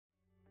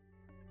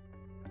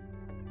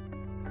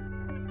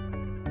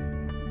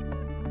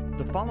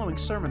The following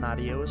sermon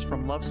audio is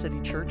from Love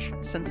City Church,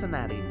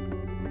 Cincinnati.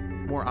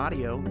 More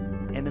audio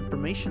and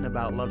information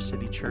about Love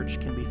City Church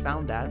can be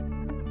found at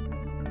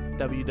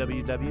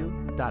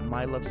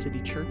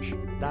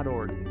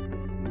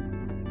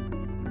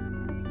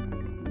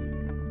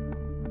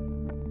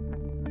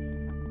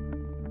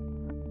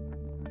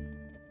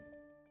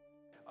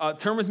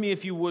Turn with me,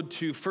 if you would,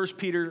 to 1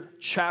 Peter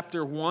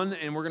chapter 1,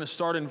 and we're going to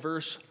start in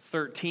verse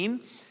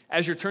 13.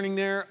 As you're turning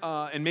there,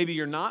 and maybe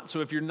you're not,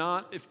 so if you're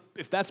not,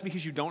 if that's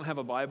because you don't have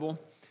a Bible,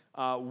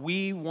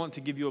 we want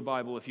to give you a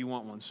Bible if you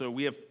want one. So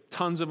we have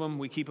tons of them.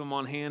 We keep them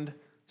on hand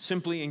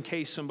simply in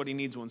case somebody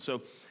needs one.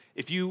 So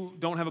if you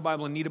don't have a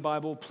Bible and need a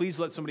Bible, please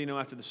let somebody know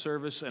after the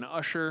service, an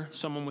usher,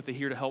 someone with a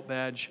Here to Help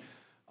badge,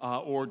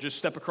 or just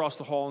step across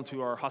the hall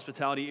into our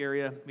hospitality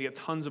area. We have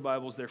tons of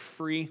Bibles. They're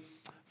free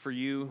for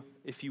you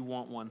if you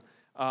want one.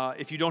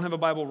 If you don't have a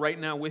Bible right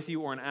now with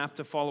you or an app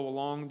to follow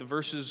along, the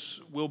verses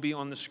will be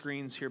on the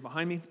screens here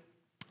behind me,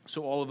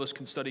 so all of us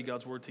can study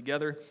God's Word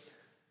together.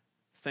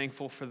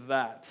 Thankful for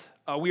that.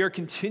 We are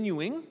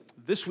continuing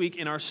this week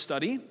in our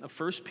study of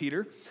 1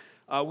 Peter.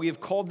 We have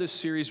called this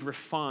series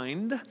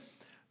Refined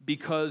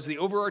because the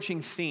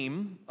overarching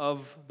theme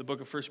of the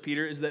book of 1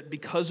 Peter is that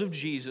because of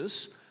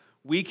Jesus,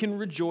 we can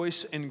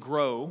rejoice and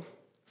grow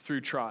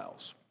through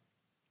trials.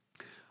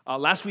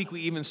 Last week,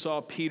 we even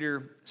saw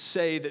Peter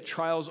say that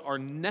trials are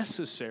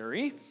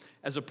necessary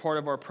as a part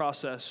of our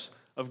process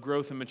of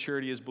growth and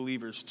maturity as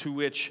believers, to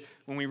which,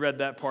 when we read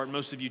that part,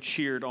 most of you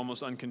cheered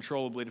almost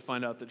uncontrollably to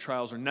find out that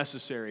trials are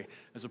necessary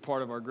as a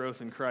part of our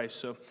growth in Christ.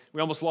 So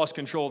we almost lost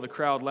control of the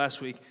crowd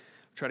last week.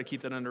 Try to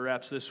keep that under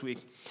wraps this week.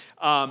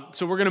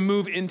 So we're going to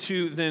move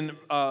into then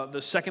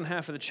the second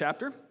half of the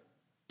chapter.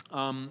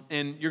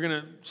 And you're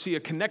going to see a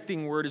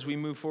connecting word as we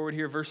move forward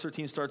here. Verse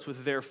 13 starts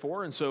with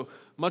therefore. And so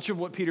much of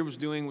what Peter was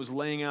doing was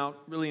laying out,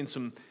 really in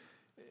some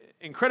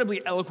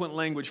incredibly eloquent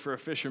language for a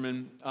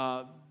fisherman,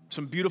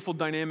 some beautiful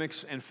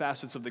dynamics and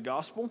facets of the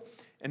gospel.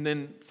 And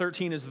then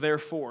 13 is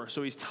therefore.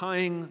 So he's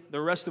tying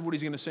the rest of what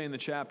he's going to say in the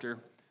chapter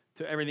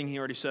to everything he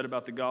already said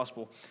about the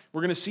gospel.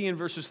 We're going to see in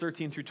verses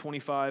 13 through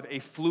 25 a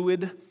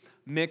fluid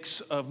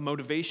mix of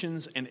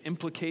motivations and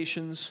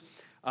implications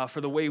for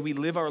the way we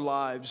live our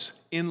lives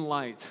in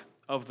light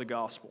of the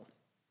gospel.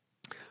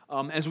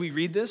 As we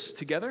read this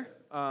together,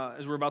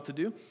 as we're about to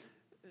do,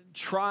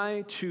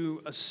 try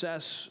to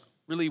assess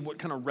really what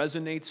kind of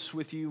resonates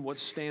with you, what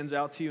stands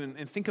out to you,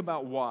 and think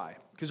about why.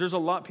 Because there's a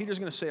lot, Peter's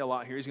going to say a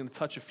lot here. He's going to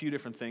touch a few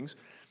different things.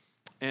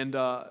 And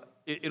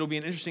it'll be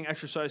an interesting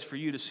exercise for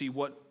you to see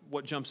what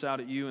jumps out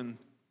at you, and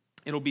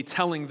it'll be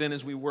telling then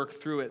as we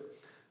work through it,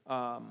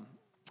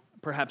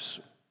 perhaps,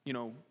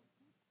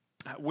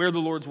 where the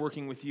Lord's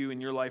working with you in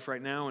your life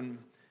right now, and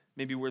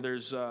maybe where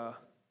there's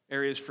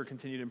areas for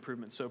continued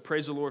improvement. So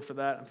praise the Lord for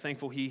that. I'm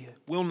thankful He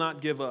will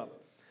not give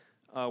up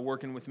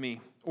working with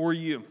me or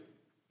you.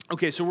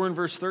 Okay, so we're in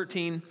verse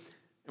 13, and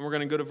we're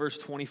going to go to verse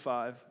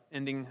 25,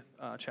 ending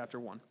chapter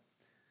 1.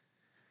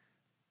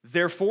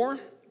 Therefore,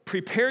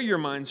 prepare your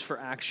minds for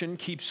action,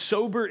 keep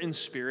sober in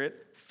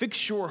spirit,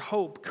 fix your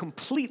hope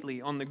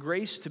completely on the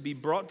grace to be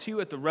brought to you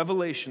at the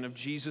revelation of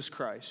Jesus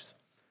Christ.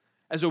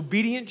 As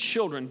obedient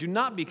children, do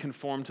not be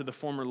conformed to the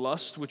former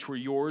lusts which were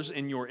yours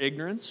in your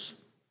ignorance.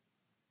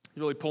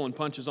 He's really pulling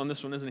punches on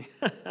this one, isn't he?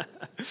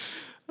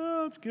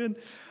 Oh, that's good.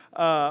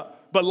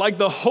 But like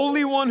the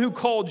Holy One who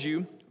called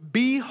you,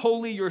 be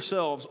holy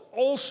yourselves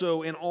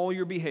also in all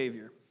your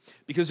behavior,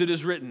 because it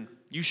is written,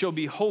 you shall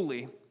be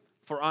holy,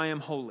 for I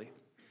am holy.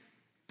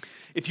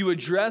 If you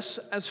address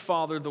as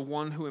Father the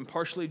one who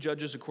impartially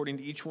judges according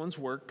to each one's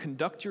work,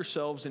 conduct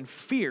yourselves in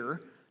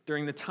fear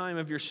during the time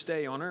of your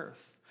stay on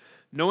earth,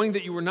 knowing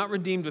that you were not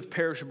redeemed with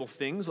perishable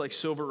things like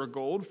silver or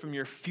gold from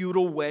your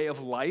futile way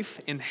of life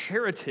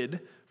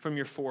inherited from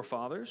your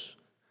forefathers,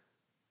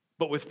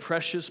 but with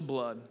precious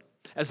blood,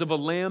 as of a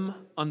lamb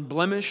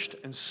unblemished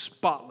and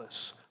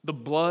spotless, the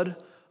blood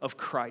of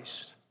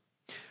Christ.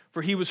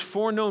 For he was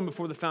foreknown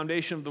before the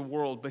foundation of the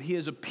world, but he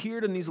has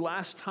appeared in these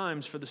last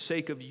times for the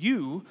sake of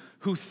you,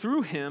 who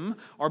through him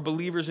are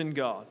believers in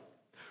God,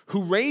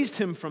 who raised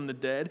him from the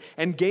dead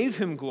and gave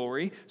him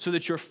glory, so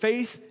that your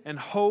faith and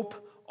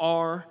hope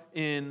are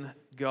in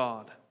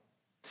God.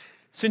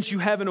 Since you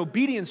have in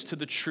obedience to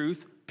the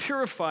truth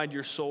purified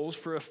your souls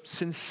for a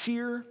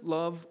sincere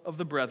love of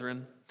the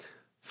brethren,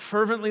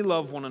 fervently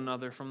love one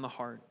another from the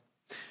heart.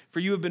 For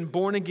you have been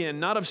born again,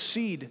 not of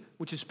seed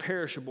which is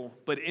perishable,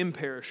 but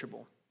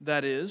imperishable.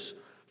 That is,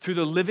 through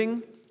the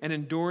living and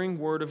enduring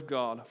word of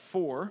God.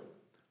 For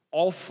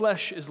all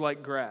flesh is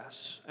like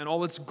grass, and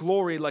all its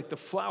glory like the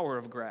flower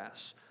of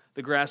grass.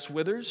 The grass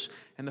withers,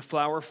 and the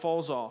flower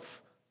falls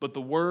off, but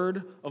the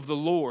word of the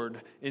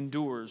Lord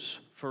endures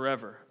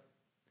forever.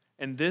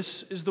 And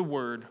this is the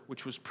word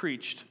which was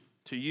preached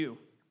to you.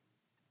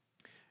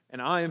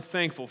 And I am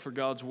thankful for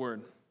God's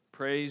word.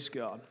 Praise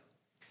God.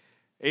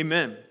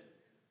 Amen.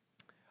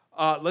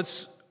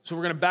 So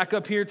we're going to back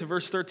up here to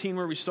verse 13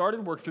 where we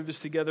started, work through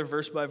this together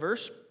verse by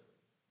verse.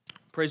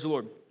 Praise the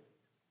Lord.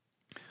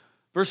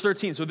 Verse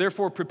 13, so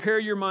therefore prepare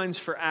your minds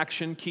for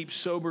action, keep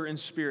sober in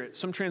spirit.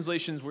 Some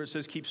translations where it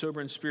says keep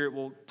sober in spirit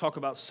will talk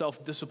about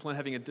self-discipline,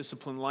 having a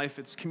disciplined life.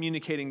 It's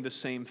communicating the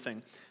same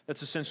thing.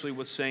 That's essentially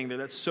what's saying there.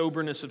 That's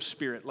soberness of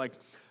spirit. Like,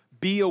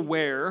 be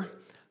aware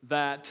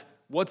that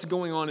what's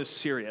going on is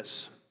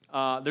serious.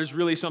 There's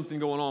really something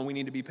going on we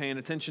need to be paying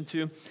attention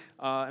to,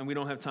 and we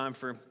don't have time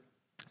for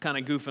kind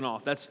of goofing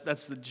off.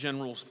 That's the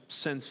general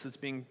sense that's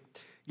being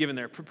given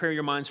there. Prepare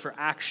your minds for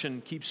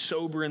action, keep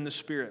sober in the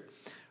spirit.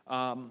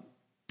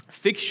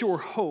 Fix your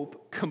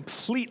hope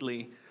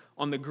completely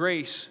on the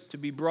grace to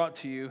be brought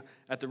to you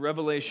at the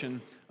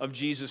revelation of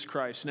Jesus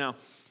Christ. Now,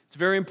 it's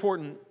very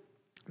important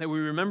that we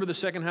remember the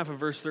second half of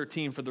verse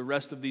 13 for the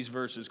rest of these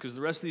verses, because the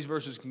rest of these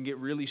verses can get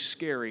really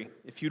scary.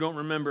 If you don't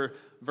remember,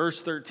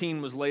 verse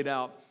 13 was laid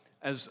out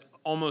as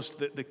almost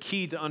the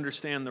key to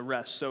understand the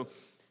rest. So,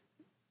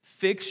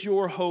 fix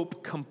your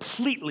hope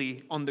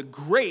completely on the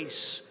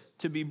grace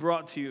to be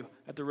brought to you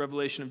at the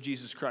revelation of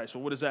Jesus Christ.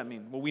 Well, what does that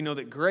mean? Well, we know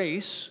that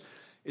grace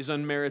is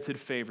unmerited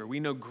favor. We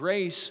know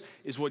grace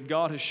is what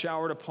God has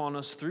showered upon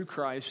us through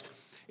Christ.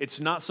 It's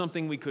not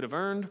something we could have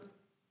earned.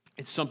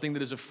 It's something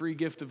that is a free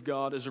gift of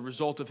God as a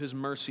result of His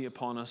mercy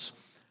upon us.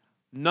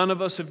 None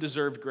of us have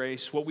deserved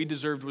grace. What we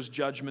deserved was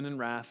judgment and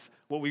wrath.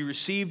 What we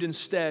received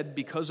instead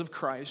because of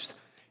Christ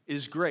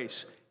is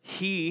grace.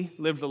 He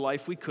lived the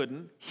life we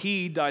couldn't.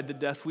 He died the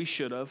death we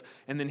should have.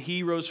 And then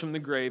He rose from the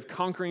grave,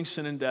 conquering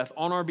sin and death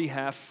on our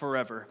behalf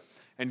forever.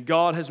 And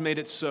God has made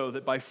it so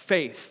that by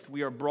faith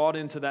we are brought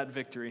into that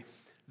victory.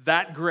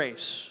 That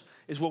grace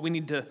is what we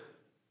need to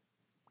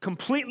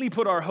completely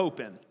put our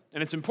hope in.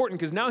 And it's important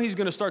because now He's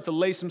going to start to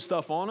lay some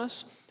stuff on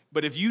us.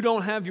 But if you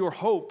don't have your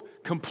hope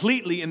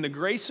completely in the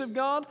grace of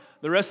God,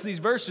 the rest of these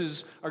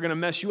verses are going to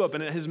mess you up.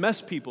 And it has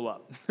messed people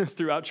up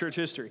throughout church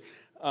history.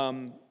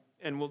 And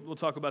we'll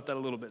talk about that a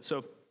little bit.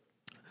 So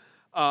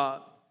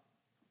I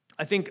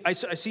think I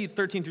see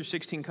 13 through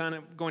 16 kind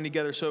of going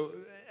together. So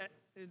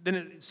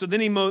then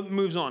he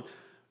moves on.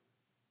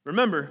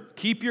 Remember,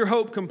 keep your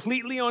hope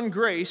completely on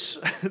grace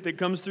that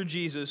comes through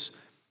Jesus.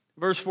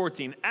 Verse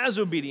 14, as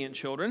obedient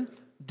children,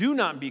 do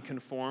not be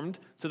conformed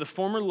to the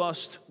former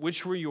lust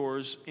which were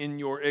yours in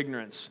your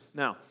ignorance.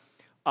 Now,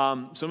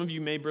 some of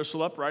you may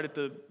bristle up right at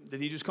did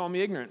he just call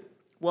me ignorant?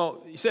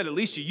 Well, he said at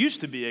least you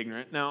used to be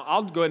ignorant. Now,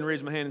 I'll go ahead and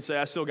raise my hand and say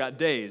I still got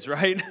days,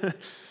 right?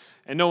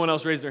 And no one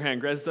else raised their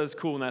hand. That's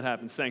cool when that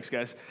happens. Thanks,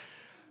 guys.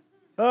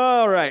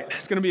 All right,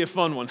 it's going to be a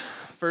fun one.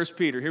 1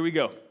 Peter, here we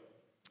go.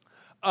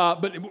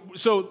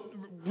 So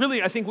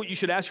really, I think what you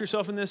should ask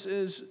yourself in this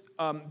is,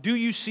 do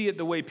you see it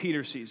the way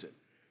Peter sees it?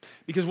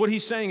 Because what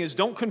he's saying is,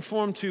 don't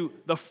conform to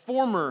the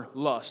former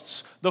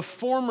lusts, the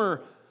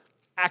former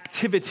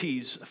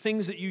activities,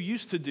 things that you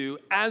used to do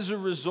as a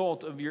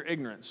result of your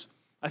ignorance.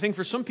 I think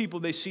for some people,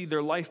 they see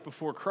their life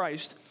before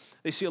Christ.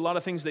 They see a lot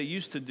of things they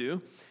used to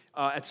do.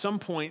 At some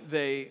point,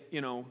 they,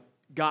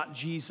 got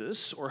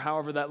Jesus, or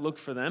however that looked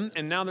for them,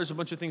 and now there's a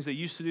bunch of things they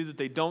used to do that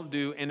they don't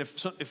do, and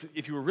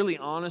if you were really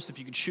honest, if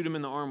you could shoot them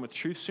in the arm with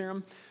truth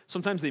serum,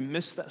 sometimes they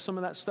miss some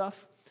of that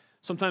stuff.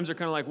 Sometimes they're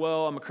kind of like,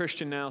 well, I'm a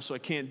Christian now, so I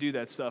can't do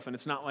that stuff, and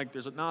it's not like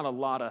there's not a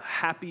lot of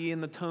happy in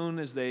the tone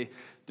as they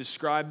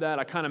describe that.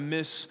 I kind of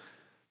miss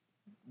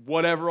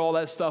whatever all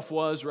that stuff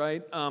was,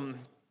 right?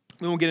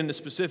 We won't get into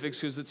specifics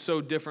because it's so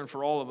different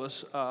for all of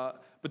us,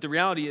 but the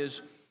reality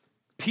is,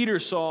 Peter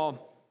saw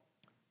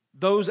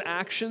those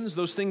actions,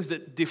 those things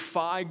that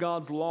defy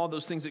God's law,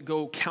 those things that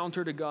go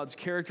counter to God's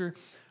character,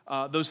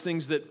 those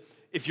things that,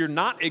 if you're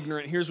not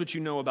ignorant, here's what you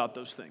know about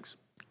those things.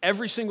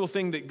 Every single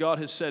thing that God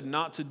has said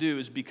not to do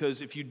is because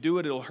if you do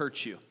it, it'll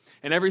hurt you.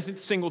 And every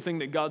single thing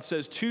that God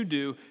says to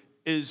do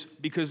is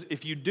because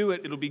if you do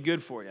it, it'll be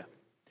good for you.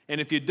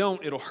 And if you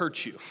don't, it'll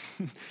hurt you.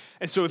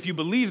 And so if you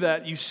believe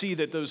that, you see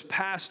that those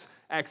past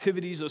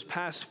activities, those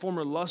past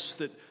former lusts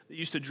that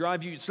used to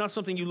drive you, it's not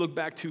something you look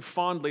back to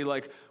fondly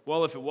like,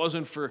 well, if it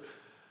wasn't for,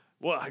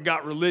 well, I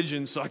got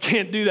religion, so I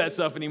can't do that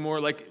stuff anymore.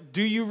 Like,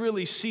 do you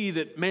really see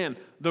that, man,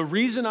 the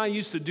reason I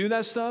used to do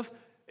that stuff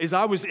is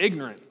I was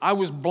ignorant, I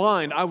was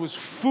blind, I was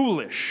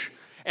foolish,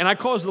 and I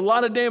caused a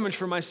lot of damage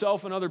for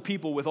myself and other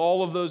people with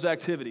all of those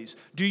activities.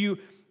 Do you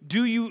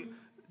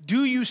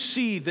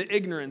see the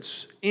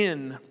ignorance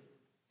in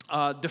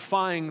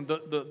defying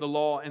the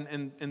law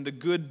and the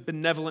good,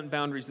 benevolent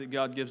boundaries that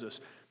God gives us?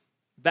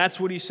 That's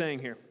what he's saying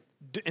here.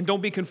 And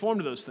don't be conformed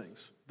to those things,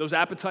 those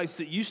appetites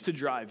that used to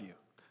drive you.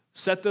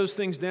 Set those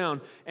things down,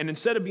 and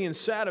instead of being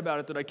sad about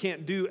it that I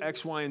can't do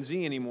X, Y, and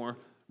Z anymore,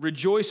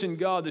 rejoice in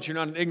God that you're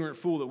not an ignorant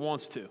fool that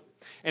wants to.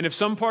 And if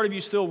some part of you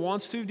still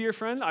wants to, dear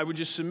friend, I would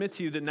just submit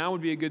to you that now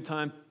would be a good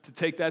time to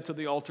take that to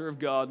the altar of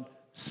God,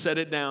 set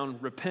it down,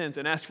 repent,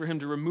 and ask for Him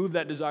to remove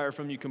that desire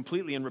from you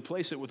completely and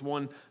replace it with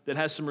one that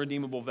has some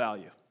redeemable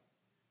value.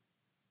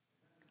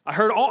 I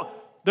heard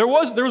there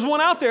was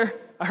one out there.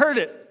 I heard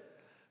it.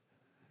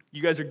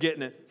 You guys are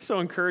getting it. It's so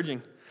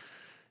encouraging.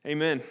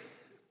 Amen.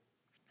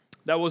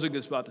 That was a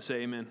good spot to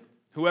say amen.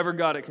 Whoever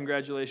got it,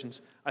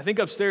 congratulations. I think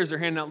upstairs they're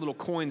handing out little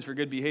coins for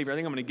good behavior. I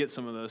think I'm going to get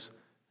some of those.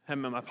 Have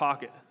them in my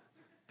pocket.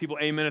 People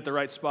amen at the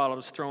right spot. I'll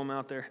just throw them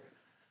out there.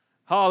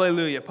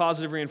 Hallelujah.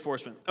 Positive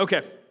reinforcement.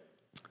 Okay.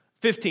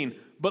 15.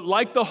 But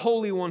like the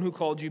Holy One who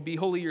called you, be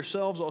holy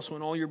yourselves also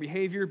in all your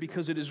behavior,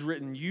 because it is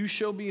written, you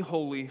shall be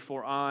holy,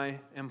 for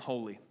I am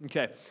holy.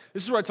 Okay.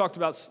 This is where I talked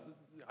about,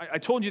 I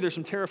told you there's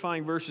some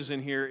terrifying verses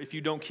in here if you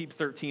don't keep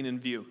 13 in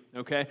view.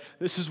 Okay.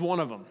 This is one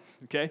of them.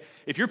 Okay.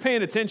 If you're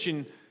paying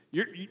attention,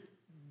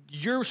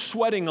 you're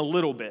sweating a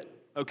little bit.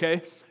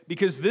 Okay.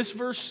 Because this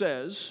verse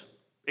says,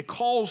 it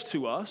calls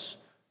to us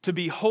to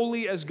be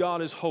holy as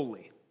God is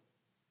holy.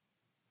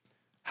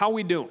 How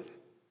we doing?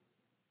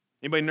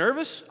 Anybody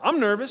nervous? I'm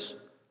nervous.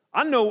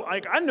 I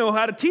know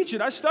how to teach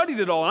it. I studied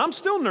it all, and I'm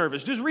still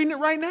nervous just reading it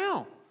right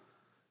now.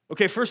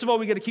 Okay, first of all,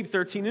 we got to keep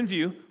 13 in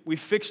view. We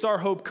fixed our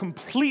hope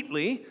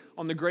completely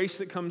on the grace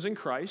that comes in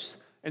Christ.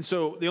 And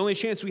so the only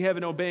chance we have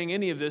in obeying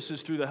any of this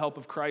is through the help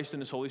of Christ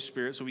and His Holy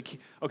Spirit. So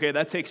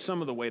that takes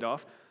some of the weight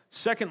off.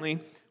 Secondly,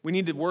 we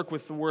need to work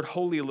with the word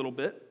holy a little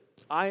bit.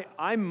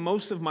 I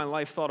most of my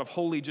life thought of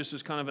holy just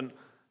as kind of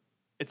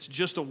it's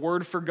just a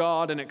word for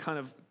God, and it kind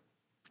of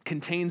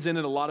contains in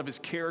it a lot of His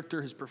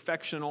character, His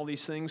perfection, all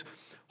these things.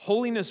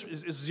 Holiness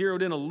is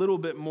zeroed in a little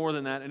bit more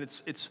than that, and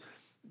it's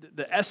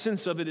the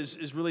essence of it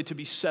is really to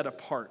be set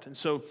apart. And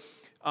so,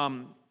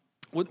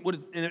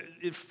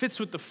 it fits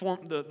with the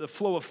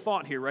flow of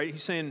thought here, right?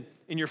 He's saying,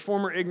 in your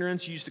former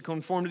ignorance, you used to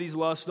conform to these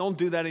lusts. Don't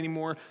do that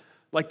anymore.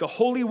 Like the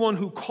Holy One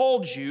who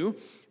called you,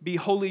 be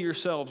holy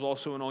yourselves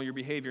also in all your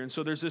behavior. And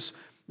so there's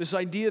this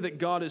idea that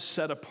God is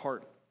set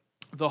apart.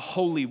 The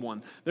Holy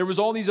One. There was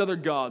all these other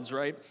gods,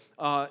 right,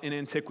 in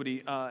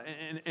antiquity,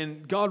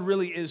 and God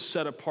really is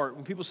set apart.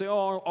 When people say, oh,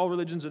 all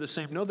religions are the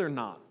same, no, they're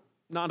not.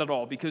 Not at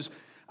all, because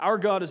our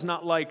God is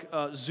not like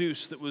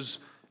Zeus that was,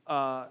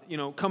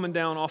 coming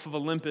down off of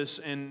Olympus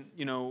and,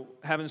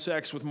 having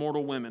sex with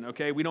mortal women,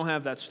 okay? We don't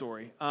have that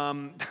story.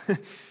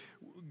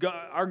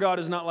 Our God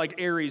is not like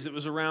Ares that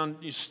was around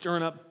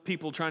stirring up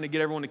people trying to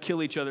get everyone to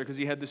kill each other because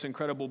he had this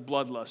incredible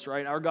bloodlust,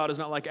 right? Our God is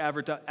not like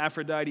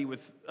Aphrodite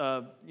with,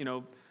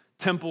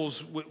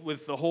 temples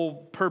with the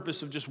whole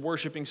purpose of just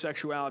worshiping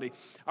sexuality.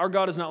 Our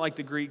God is not like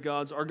the Greek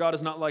gods. Our God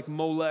is not like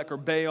Molech or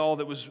Baal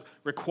that was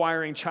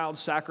requiring child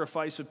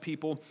sacrifice of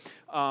people.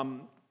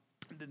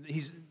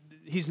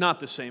 He's not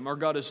the same. Our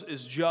God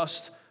is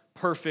just,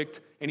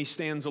 perfect, and He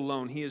stands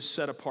alone. He is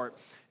set apart.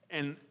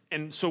 And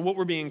so what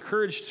we're being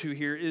encouraged to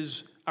here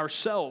is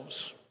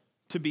ourselves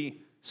to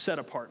be set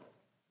apart.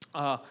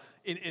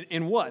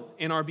 In what?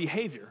 In our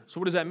behavior. So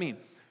what does that mean?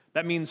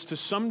 That means to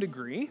some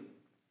degree,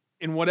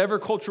 in whatever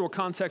cultural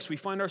context we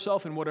find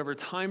ourselves, in whatever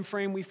time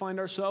frame we find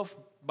ourselves,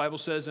 the Bible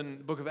says in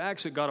the book of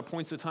Acts that God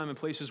appoints the time and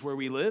places where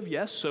we live.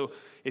 Yes, so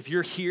if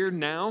you're here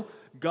now,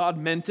 God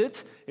meant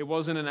it. It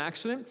wasn't an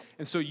accident.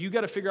 And so you got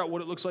to figure out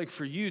what it looks like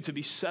for you to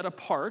be set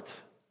apart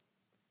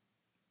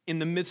in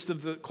the midst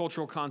of the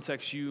cultural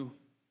context you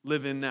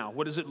live in now.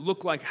 What does it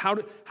look like? How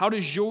do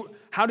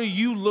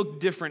you look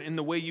different in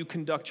the way you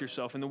conduct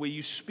yourself, in the way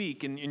you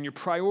speak, in your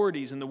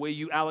priorities, in the way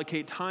you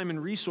allocate time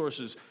and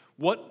resources?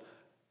 What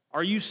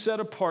are you set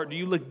apart? Do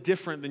you look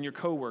different than your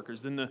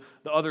coworkers, than the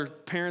other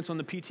parents on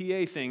the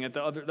PTA thing, at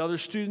the other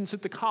students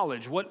at the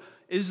college?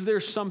 Is there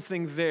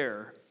something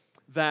there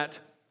that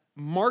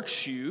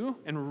marks you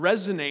and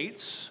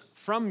resonates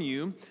from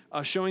you,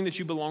 showing that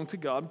you belong to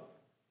God,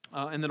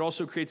 and that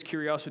also creates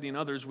curiosity in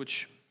others,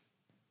 which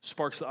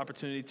sparks the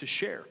opportunity to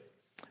share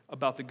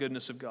about the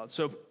goodness of God?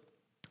 So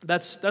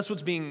that's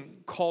what's being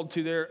called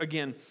to there.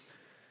 Again,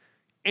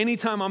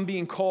 anytime I'm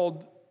being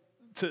called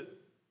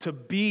to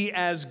be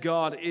as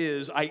God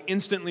is, I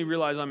instantly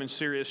realize I'm in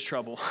serious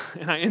trouble,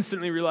 and I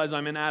instantly realize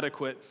I'm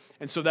inadequate,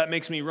 and so that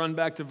makes me run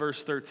back to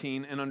verse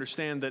 13 and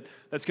understand that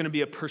that's going to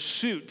be a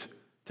pursuit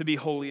to be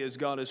holy as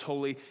God is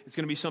holy. It's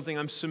going to be something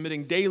I'm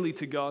submitting daily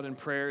to God in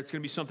prayer. It's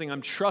going to be something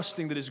I'm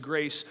trusting that His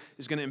grace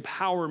is going to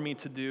empower me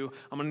to do.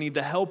 I'm going to need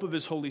the help of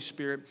His Holy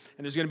Spirit,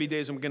 and there's going to be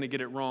days I'm going to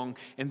get it wrong,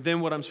 and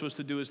then what I'm supposed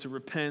to do is to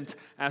repent,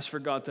 ask for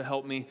God to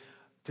help me,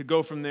 to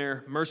go from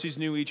there, mercies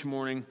new each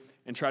morning,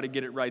 and try to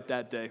get it right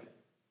that day.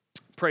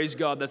 Praise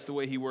God, that's the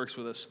way He works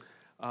with us.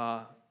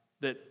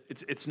 That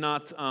it's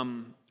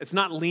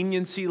not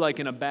leniency like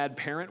in a bad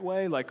parent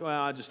way, like,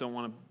 well, I just don't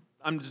want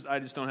to. I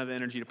just don't have the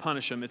energy to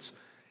punish him.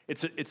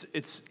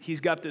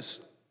 He's got this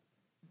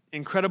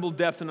incredible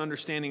depth and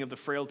understanding of the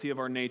frailty of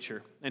our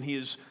nature, and He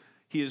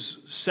has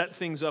set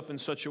things up in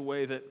such a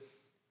way that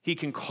He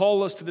can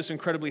call us to this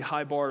incredibly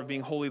high bar of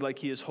being holy like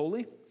He is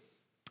holy,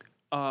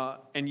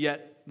 and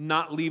yet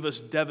not leave us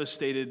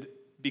devastated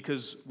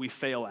because we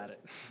fail at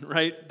it.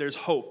 Right? There's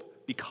hope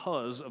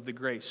because of the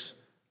grace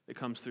that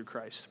comes through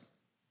Christ.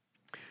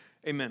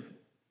 Amen.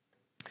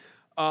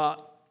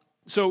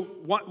 So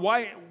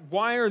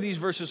why are these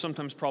verses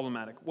sometimes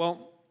problematic?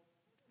 Well,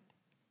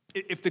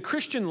 if the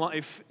Christian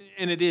life,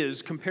 and it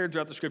is compared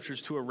throughout the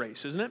Scriptures to a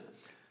race, isn't it?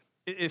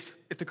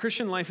 If the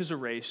Christian life is a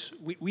race,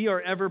 we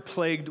are ever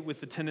plagued with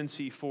the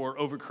tendency for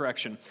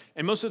overcorrection.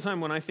 And most of the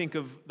time when I think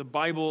of the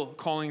Bible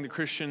calling the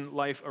Christian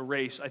life a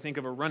race, I think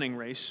of a running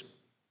race,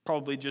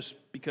 probably just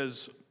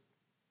because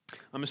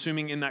I'm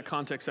assuming in that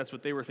context that's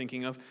what they were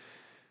thinking of.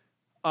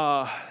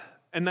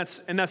 And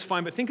that's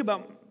fine, but think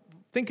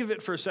of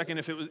it for a second.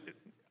 If it was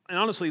And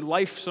honestly,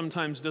 life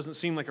sometimes doesn't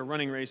seem like a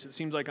running race. It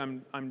seems like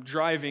I'm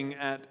driving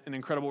at an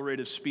incredible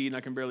rate of speed and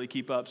I can barely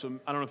keep up. So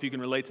I don't know if you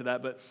can relate to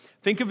that, but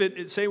think of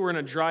it, say we're in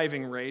a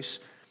driving race.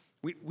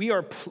 We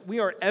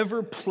are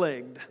ever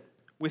plagued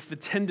with the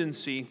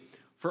tendency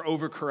for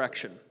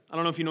overcorrection. I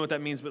don't know if you know what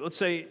that means, but let's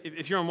say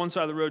if you're on one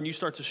side of the road and you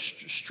start to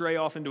stray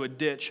off into a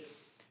ditch,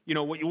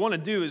 what you want to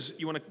do is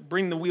you want to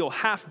bring the wheel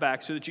half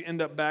back so that you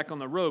end up back on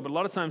the road. But a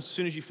lot of times, as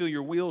soon as you feel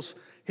your wheels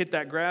hit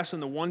that grass in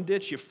the one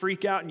ditch, you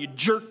freak out and you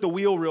jerk the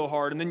wheel real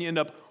hard, and then you end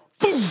up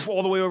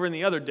all the way over in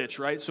the other ditch,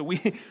 right?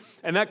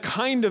 And that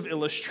kind of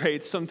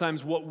illustrates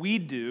sometimes what we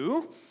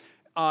do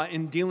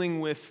in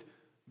dealing with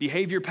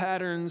behavior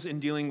patterns,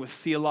 in dealing with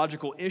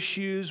theological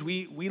issues.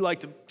 We like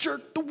to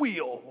jerk the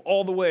wheel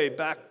all the way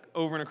back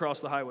over and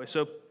across the highway.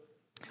 So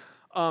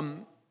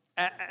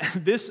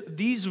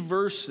these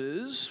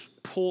verses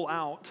pull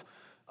out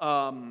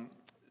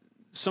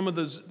some of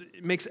those,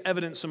 it makes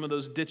evident some of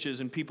those ditches,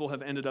 and people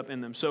have ended up in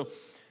them. So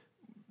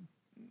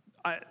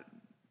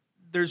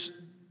there's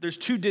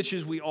two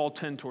ditches we all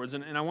tend towards,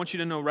 and I want you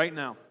to know right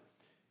now,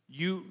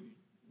 you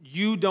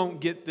don't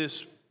get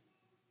this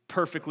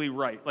perfectly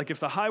right. Like if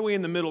the highway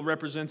in the middle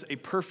represents a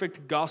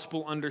perfect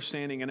gospel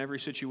understanding in every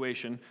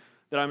situation,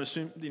 that I'm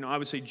assuming, I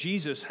would say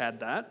Jesus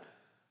had that.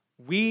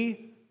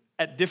 We,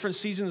 at different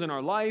seasons in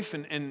our life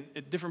and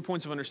at different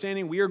points of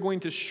understanding, we are going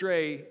to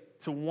stray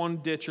to one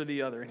ditch or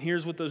the other. And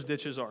here's what those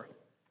ditches are.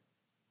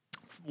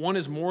 One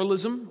is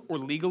moralism or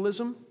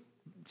legalism.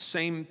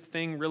 Same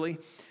thing, really.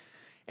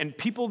 And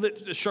people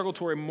that struggle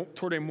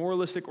toward a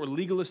moralistic or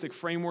legalistic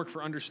framework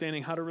for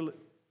understanding how to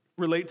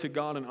relate to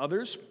God and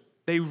others,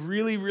 they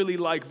really, really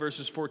like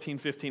verses 14,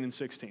 15, and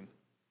 16.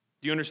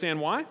 Do you understand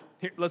why?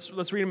 Here,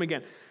 let's read them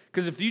again.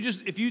 Because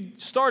if you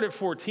start at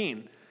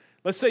 14,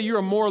 let's say you're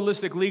a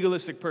moralistic,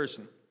 legalistic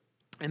person,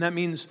 and that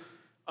means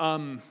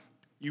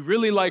you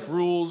really like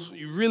rules,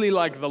 you really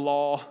like the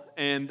law,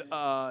 and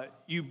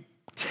you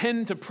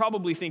tend to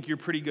probably think you're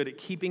pretty good at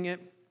keeping it.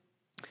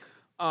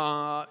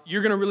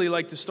 You're going to really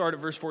like to start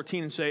at verse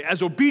 14 and say,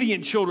 as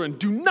obedient children,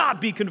 do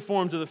not be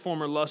conformed to the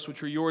former lusts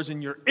which were yours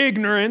in your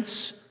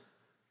ignorance,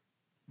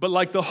 but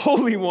like the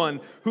Holy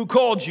One who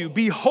called you,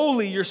 be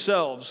holy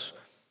yourselves,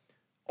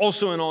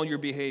 also in all your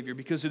behavior,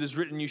 because it is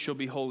written, you shall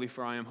be holy,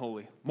 for I am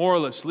holy.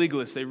 Moralists,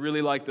 legalists, they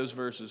really like those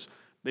verses.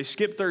 They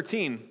skip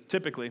 13,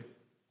 typically,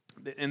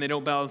 and they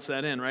don't balance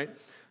that in, right?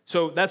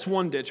 So that's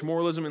one ditch,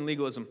 moralism and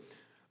legalism.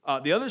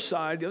 The other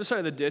side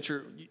of the ditch,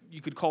 or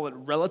you could call it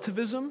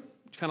relativism,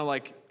 kind of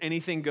like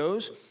anything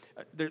goes.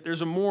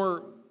 There's a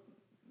more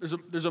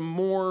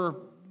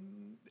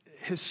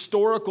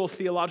historical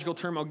theological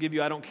term I'll give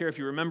you. I don't care if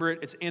you remember it.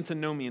 It's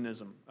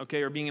antinomianism,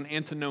 okay, or being an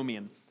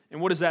antinomian. And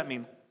what does that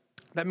mean?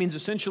 That means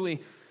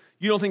essentially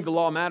you don't think the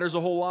law matters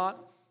a whole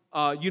lot.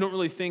 You don't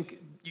really think,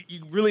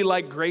 you really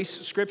like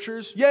grace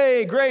scriptures.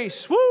 Yay,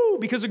 grace, woo,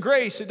 because of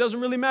grace. It doesn't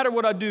really matter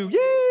what I do.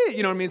 Yay,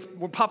 you know what I mean?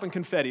 We're popping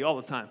confetti all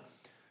the time.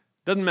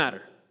 Doesn't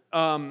matter.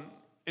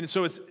 And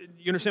so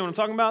you understand what I'm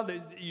talking about?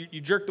 You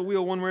jerk the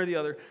wheel one way or the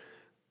other.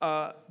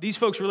 These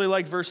folks really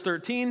like verse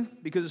 13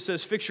 because it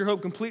says, fix your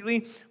hope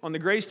completely on the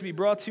grace to be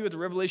brought to you at the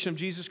revelation of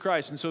Jesus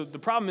Christ. And so the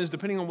problem is,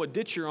 depending on what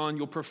ditch you're on,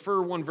 you'll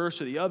prefer one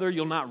verse or the other.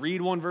 You'll not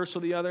read one verse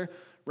or the other,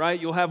 right?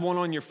 You'll have one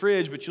on your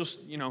fridge, but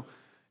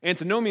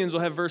antinomians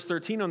will have verse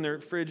 13 on their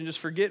fridge and just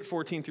forget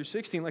 14 through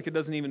 16 like it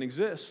doesn't even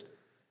exist.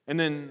 And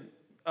then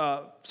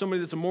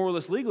somebody that's a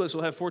moralist legalist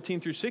will have 14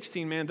 through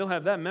 16, man, they'll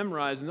have that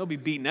memorized and they'll be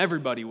beating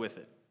everybody with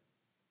it.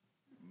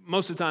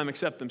 Most of the time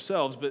except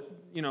themselves, but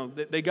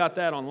they got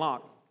that on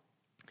lock.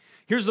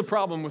 Here's the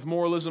problem with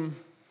moralism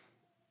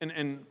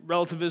and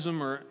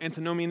relativism or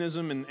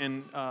antinomianism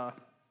and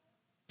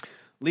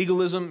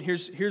legalism.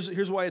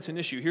 Here's why it's an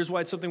issue. Here's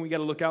why it's something we got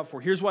to look out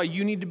for. Here's why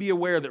you need to be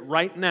aware that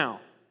right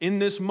now, in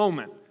this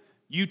moment,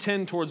 you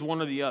tend towards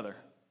one or the other.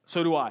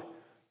 So do I.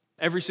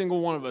 Every single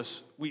one of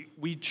us,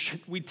 we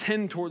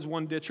tend towards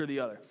one ditch or the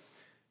other.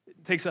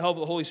 It takes the help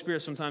of the Holy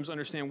Spirit sometimes to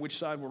understand which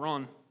side we're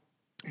on.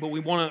 But we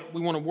want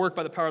to work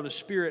by the power of the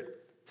Spirit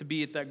to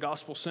be at that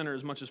gospel center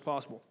as much as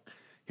possible.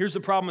 Here's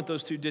the problem with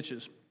those two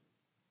ditches.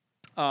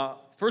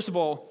 First of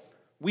all,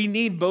 we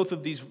need both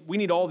of these. We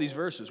need all these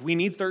verses. We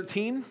need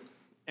 13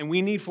 and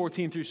we need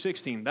 14 through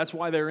 16. That's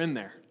why they're in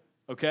there,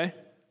 okay?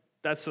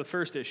 That's the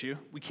first issue.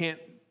 We can't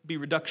be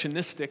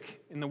reductionistic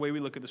in the way we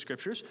look at the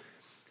scriptures.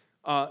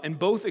 And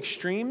both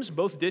extremes,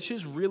 both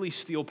ditches really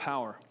steal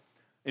power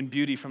and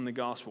beauty from the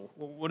gospel.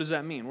 Well, what does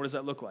that mean? What does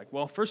that look like?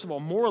 Well, first of all,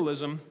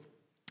 moralism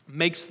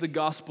makes the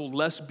gospel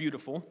less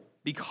beautiful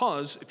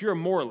because if you're a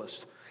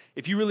moralist,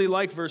 if you really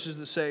like verses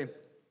that say,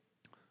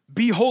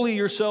 be holy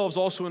yourselves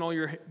also in all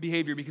your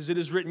behavior, because it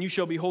is written, you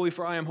shall be holy,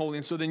 for I am holy.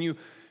 And so then you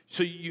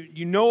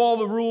know all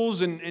the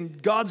rules,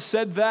 and God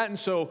said that, and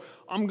so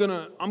I'm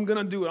gonna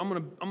do it. I'm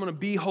gonna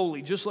be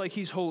holy, just like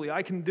He's holy.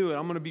 I can do it.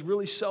 I'm gonna be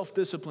really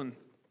self-disciplined.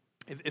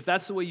 If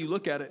that's the way you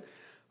look at it,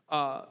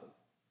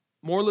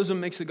 moralism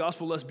makes the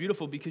gospel less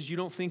beautiful because you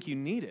don't think you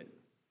need it.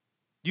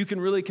 You can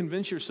really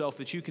convince yourself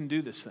that you can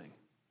do this thing.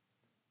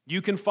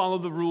 You can follow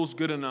the rules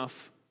good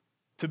enough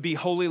to be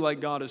holy like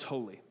God is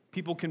holy.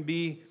 People can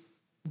be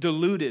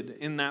diluted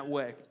in that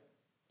way.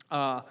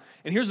 And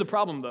here's the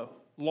problem, though.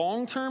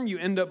 Long term, you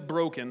end up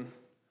broken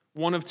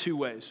one of two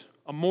ways.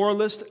 A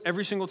moralist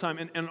every single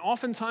time. And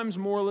oftentimes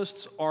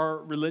moralists are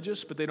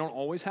religious, but they don't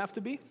always have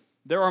to be.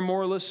 There are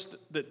moralists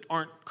that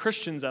aren't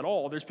Christians at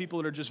all. There's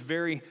people that are just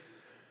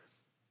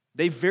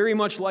they very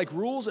much like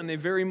rules, and they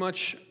very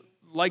much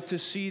like to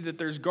see that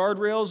there's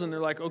guardrails, and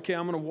they're like, okay,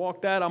 I'm going to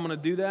walk that, I'm going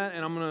to do that,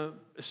 and I'm going to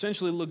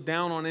essentially look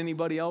down on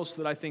anybody else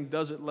that I think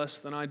does it less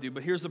than I do.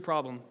 But here's the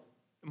problem.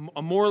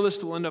 A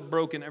moralist will end up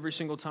broken every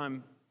single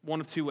time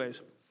one of two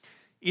ways.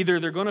 Either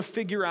they're going to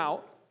figure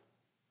out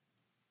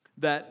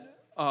that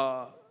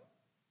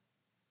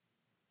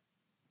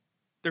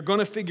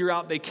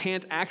they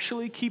can't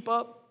actually keep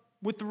up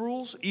with the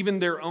rules, even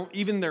their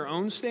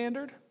own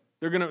standard.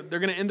 They're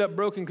gonna end up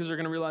broken because they're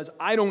gonna realize,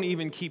 I don't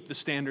even keep the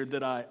standard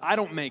that I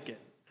don't make it.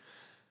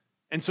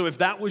 And so if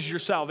that was your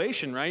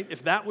salvation, right?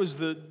 If that was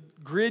the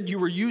grid you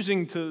were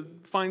using to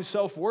find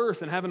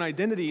self-worth and have an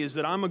identity, is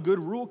that I'm a good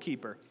rule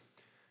keeper.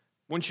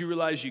 Once you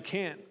realize you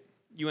can't,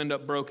 you end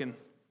up broken,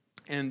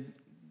 and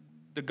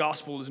the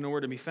gospel is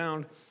nowhere to be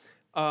found.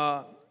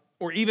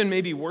 Or even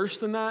maybe worse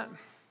than that,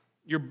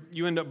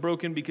 you end up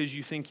broken because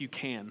you think you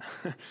can.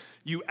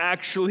 You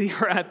actually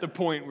are at the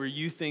point where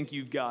you think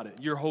you've got it.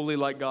 You're holy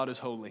like God is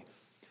holy.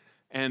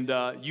 And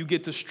you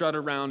get to strut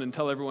around and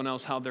tell everyone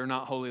else how they're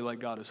not holy like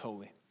God is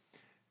holy.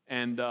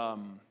 And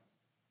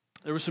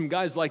there were some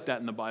guys like that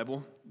in the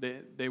Bible.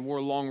 They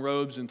wore long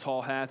robes and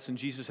tall hats, and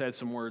Jesus had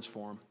some words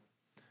for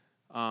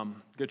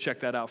them. Go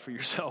check that out for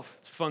yourself.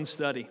 It's a fun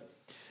study.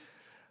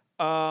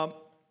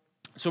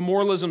 So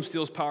moralism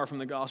steals power from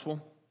the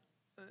gospel.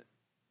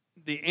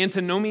 The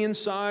antinomian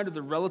side, or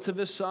the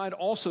relativist side,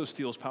 also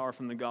steals power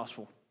from the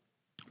gospel.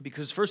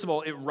 Because, first of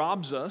all, it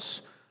robs us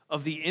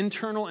of the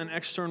internal and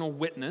external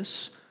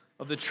witness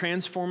of the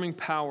transforming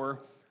power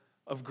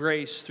of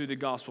grace through the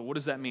gospel. What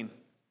does that mean?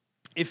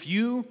 If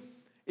you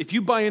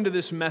buy into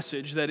this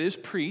message that is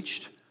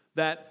preached,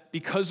 that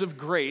because of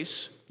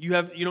grace, you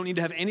don't need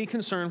to have any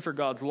concern for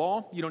God's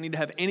law, you don't need to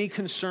have any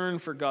concern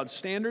for God's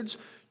standards,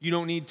 you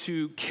don't need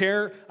to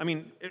care.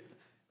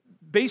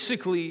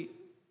 Basically,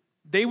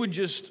 they would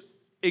just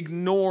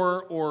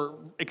ignore or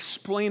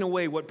explain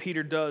away what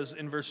Peter does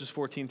in verses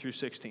 14 through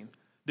 16.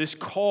 This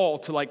call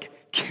to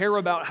care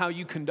about how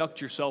you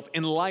conduct yourself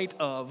in light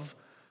of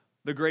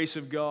the grace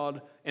of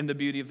God and the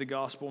beauty of the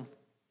gospel.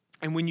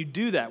 And when you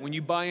do that, when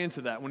you buy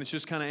into that, when it's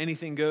just kind of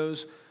anything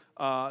goes,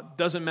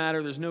 doesn't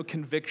matter, there's no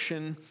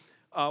conviction,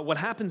 what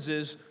happens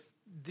is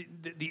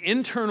the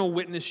internal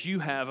witness you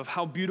have of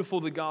how beautiful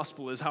the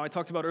gospel is, how I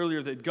talked about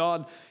earlier, that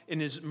God in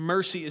His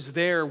mercy is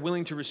there,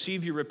 willing to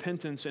receive your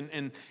repentance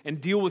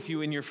and deal with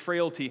you in your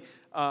frailty.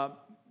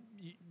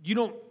 If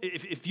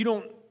you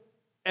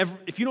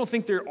don't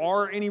think there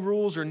are any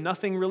rules or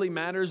nothing really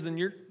matters, then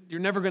you're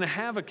never going to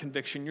have a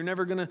conviction. You're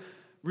never going to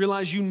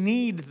realize you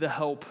need the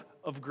help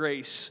of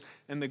grace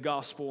and the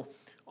gospel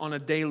on a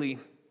daily,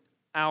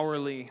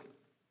 hourly,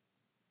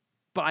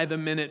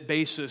 by-the-minute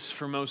basis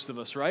for most of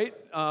us, right?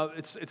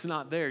 It's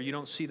not there. You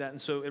don't see that.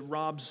 And so it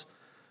robs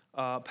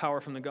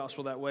power from the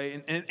gospel that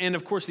way. And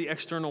of course, the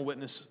external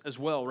witness as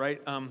well,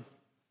 right?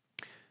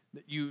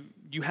 You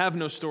have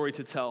no story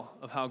to tell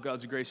of how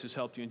God's grace has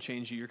helped you and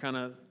changed you. You're kind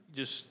of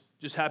just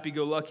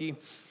happy-go-lucky.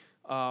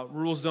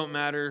 Rules don't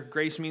matter.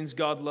 Grace means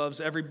God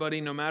loves everybody,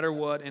 no matter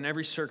what, in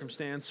every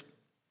circumstance.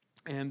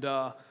 And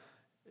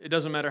it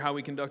doesn't matter how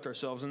we conduct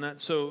ourselves.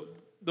 And so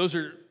those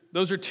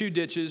are two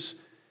ditches.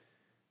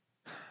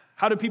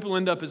 How do people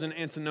end up as an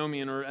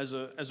antinomian or as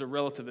a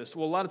relativist?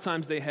 Well, a lot of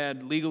times they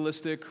had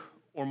legalistic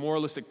or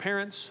moralistic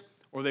parents,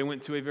 or they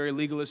went to a very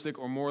legalistic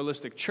or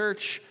moralistic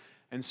church,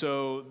 and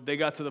so they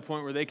got to the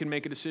point where they could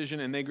make a decision,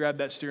 and they grabbed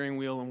that steering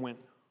wheel and went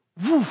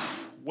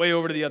woof, way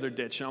over to the other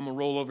ditch, and I'm going to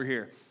roll over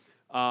here.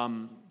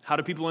 How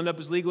do people end up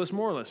as legalist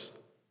moralists?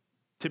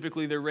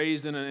 Typically, they're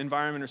raised in an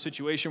environment or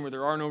situation where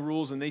there are no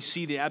rules, and they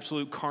see the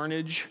absolute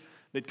carnage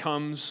that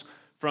comes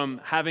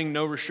from having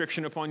no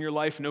restriction upon your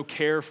life, no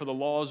care for the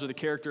laws or the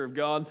character of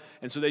God.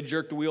 And so they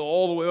jerk the wheel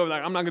all the way over.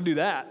 Like, I'm not going to do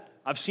that.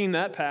 I've seen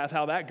that path,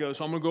 how that goes.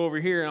 So I'm going to go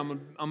over here, and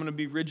I'm going to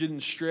be rigid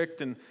and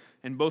strict. And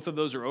both of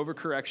those are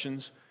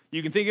overcorrections.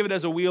 You can think of it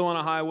as a wheel on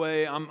a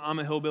highway. I'm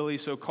a hillbilly,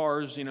 so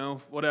cars,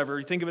 whatever.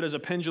 You think of it as a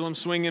pendulum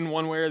swinging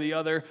one way or the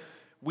other.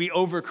 We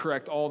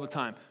overcorrect all the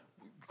time.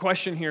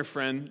 Question here,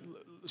 friend.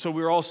 So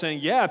we're all saying,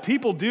 yeah,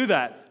 people do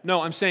that.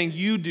 No, I'm saying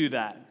you do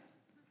that.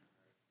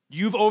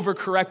 You've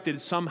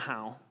overcorrected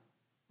somehow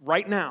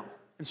right now.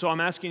 And so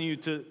I'm asking you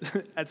to,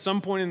 at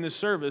some point in this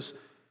service,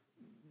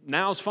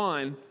 now's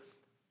fine,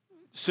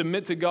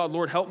 submit to God,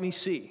 Lord, help me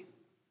see.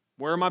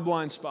 Where are my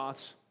blind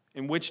spots?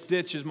 And which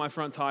ditch is my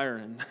front tire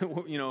in?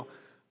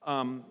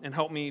 And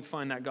help me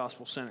find that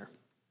gospel center.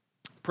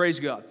 Praise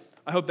God.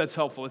 I hope that's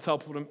helpful. It's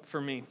helpful for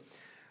me.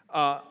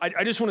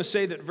 I just want to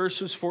say that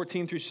verses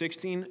 14 through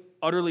 16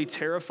 utterly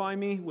terrify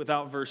me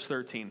without verse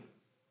 13.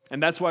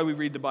 And that's why we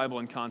read the Bible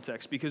in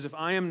context. Because if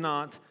I am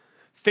not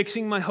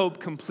fixing my hope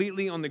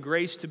completely on the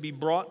grace to be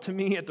brought to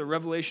me at the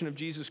revelation of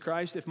Jesus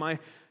Christ,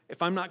 if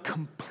if I'm not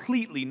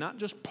completely, not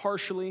just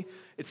partially,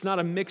 it's not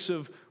a mix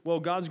of, well,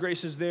 God's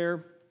grace is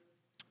there,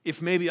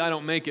 if maybe I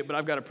don't make it, but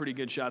I've got a pretty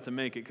good shot to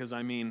make it, because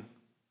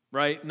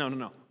right?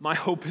 No. My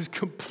hope is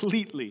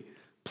completely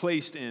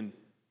placed in,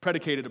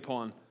 predicated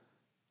upon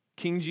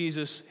King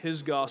Jesus,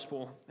 His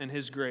gospel, and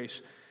His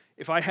grace.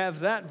 If I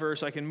have that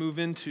verse, I can move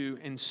into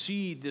and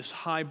see this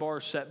high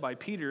bar set by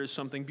Peter as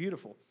something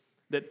beautiful.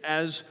 That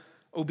as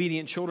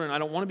obedient children, I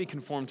don't want to be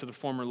conformed to the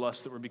former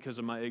lusts that were because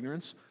of my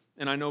ignorance.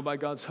 And I know by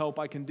God's help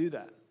I can do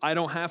that. I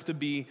don't have to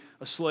be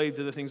a slave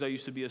to the things I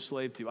used to be a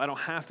slave to. I don't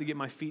have to get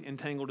my feet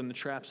entangled in the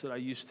traps that I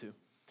used to.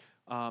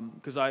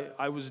 Because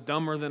I was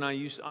dumber than I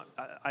used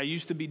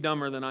to be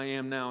dumber than I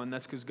am now, and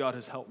that's because God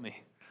has helped me.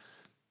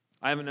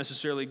 I haven't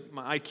necessarily,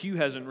 my IQ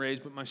hasn't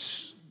raised, but my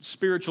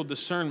spiritual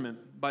discernment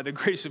by the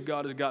grace of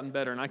God has gotten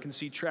better, and I can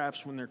see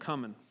traps when they're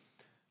coming,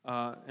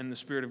 and the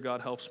Spirit of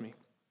God helps me.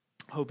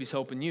 I hope He's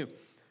helping you.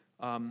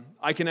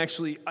 I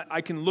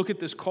can look at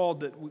this call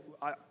that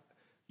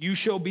you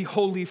shall be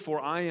holy, for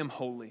I am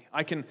holy.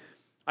 I can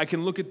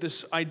look at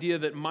this idea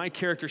that my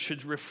character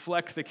should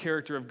reflect the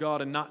character of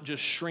God and not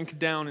just shrink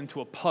down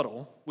into a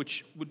puddle,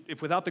 which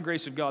if without the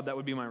grace of God, that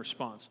would be my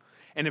response.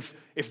 And if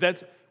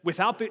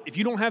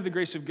you don't have the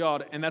grace of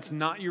God and that's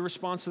not your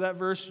response to that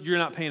verse, you're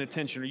not paying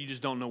attention, or you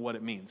just don't know what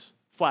it means,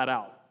 flat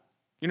out.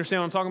 You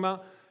understand what I'm talking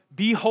about?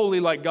 Be holy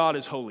like God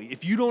is holy.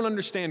 If you don't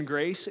understand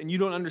grace and you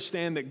don't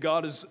understand that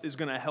God is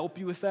going to help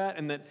you with that,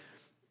 and that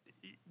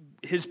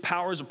His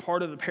power is a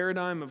part of the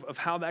paradigm of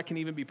how that can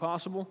even be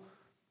possible,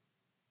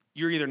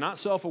 you're either not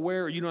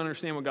self-aware or you don't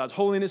understand what God's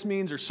holiness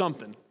means or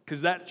something,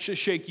 because that should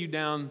shake you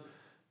down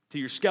to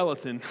your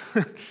skeleton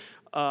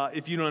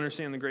if you don't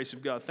understand the grace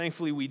of God.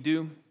 Thankfully, we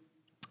do,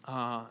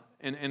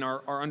 and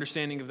our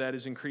understanding of that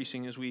is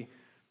increasing as we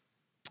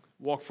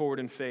walk forward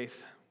in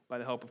faith by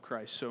the help of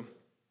Christ. So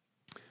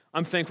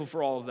I'm thankful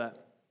for all of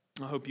that.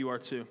 I hope you are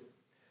too.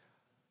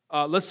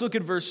 Let's look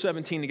at verse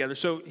 17 together.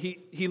 So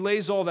he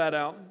lays all that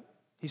out.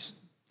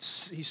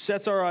 He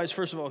sets our eyes,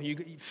 first of all,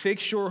 you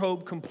fix your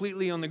hope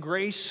completely on the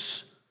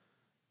grace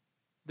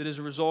that is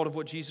a result of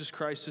what Jesus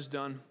Christ has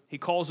done. He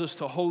calls us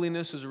to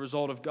holiness as a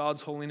result of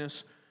God's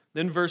holiness.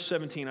 Then verse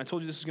 17, I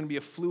told you this is going to be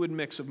a fluid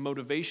mix of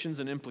motivations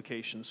and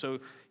implications. So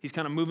he's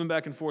kind of moving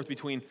back and forth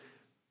between,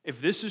 if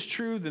this is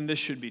true, then this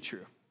should be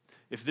true.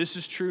 If this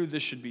is true,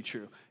 this should be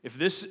true. If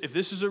this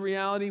is a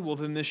reality, well,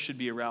 then this should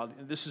be a reality.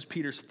 And this is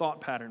Peter's thought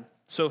pattern.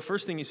 So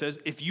first thing he says,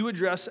 if you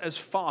address as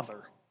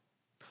Father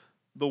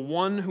the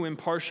one who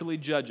impartially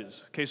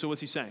judges. Okay, so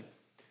what's he saying?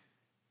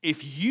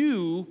 If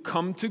you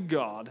come to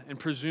God and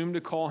presume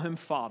to call Him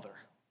Father,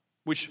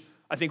 which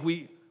I think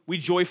we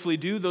joyfully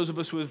do, those of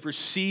us who have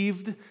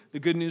received the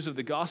good news of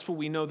the gospel,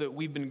 we know that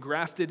we've been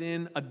grafted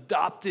in,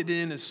 adopted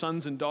in as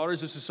sons and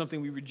daughters. This is something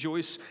we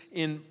rejoice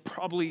in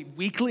probably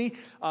weekly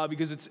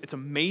because it's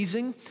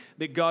amazing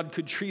that God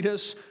could treat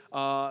us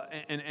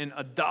and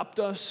adopt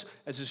us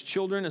as His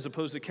children as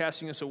opposed to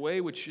casting us away,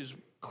 which is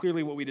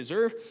clearly what we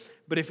deserve.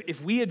 But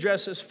if we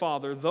address as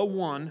Father the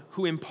one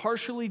who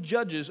impartially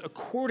judges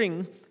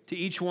according to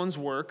each one's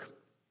work,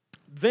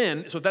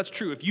 then, so if that's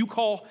true, if you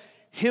call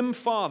Him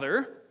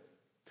Father,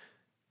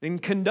 then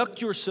conduct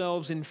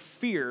yourselves in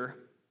fear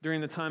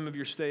during the time of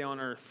your stay on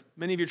earth.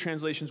 Many of your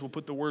translations will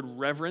put the word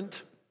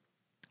reverent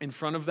in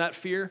front of that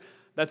fear.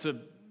 It's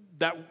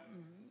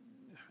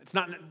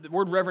not, the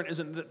word reverent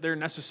isn't there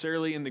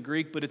necessarily in the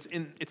Greek, but it's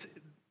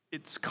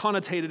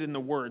connotated in the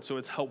word, so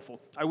it's helpful.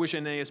 I wish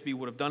NASB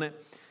would have done it.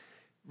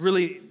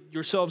 Really,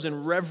 yourselves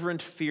in reverent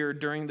fear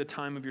during the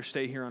time of your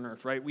stay here on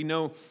earth, right? We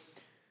know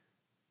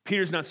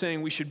Peter's not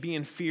saying we should be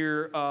in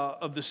fear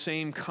of the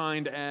same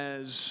kind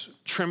as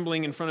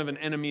trembling in front of an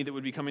enemy that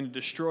would be coming to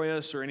destroy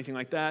us or anything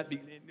like that.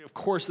 Of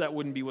course, that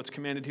wouldn't be what's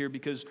commanded here,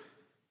 because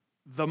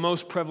the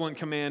most prevalent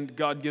command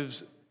God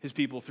gives His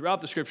people throughout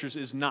the Scriptures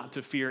is not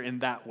to fear in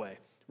that way,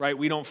 right?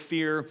 We don't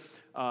fear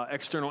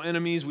external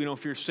enemies. We don't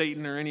fear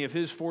Satan or any of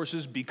his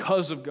forces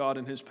because of God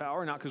and His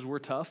power, not because we're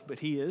tough, but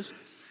He is.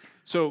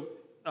 So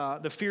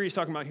the fear he's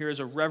talking about here is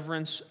a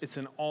reverence. It's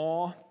an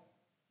awe.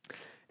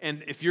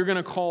 And if you're going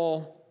to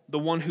call the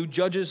one who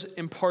judges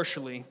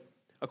impartially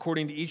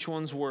according to each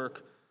one's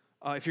work,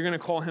 if you're going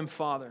to call Him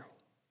Father,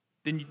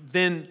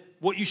 then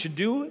what you should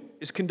do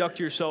is conduct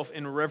yourself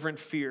in reverent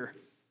fear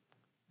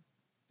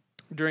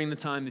during the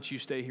time that you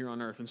stay here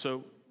on earth. And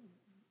so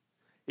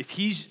if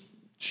He's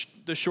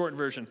the short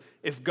version,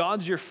 if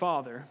God's your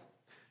Father,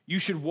 you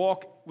should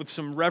walk with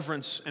some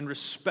reverence and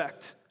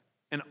respect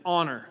and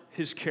honor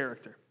His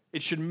character.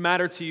 It should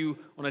matter to you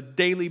on a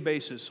daily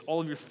basis. All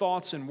of your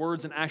thoughts and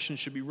words and actions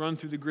should be run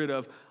through the grid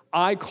of,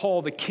 I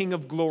call the King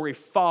of Glory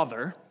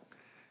Father.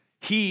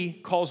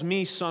 He calls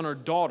me son or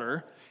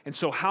daughter. And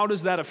so how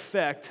does that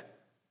affect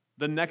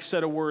the next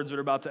set of words that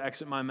are about to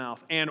exit my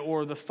mouth, and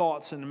or the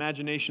thoughts and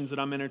imaginations that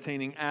I'm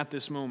entertaining at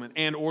this moment,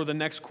 and or the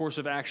next course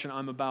of action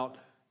I'm about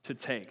to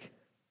take?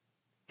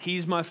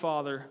 He's my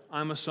Father.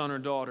 I'm a son or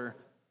daughter.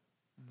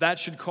 That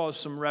should cause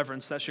some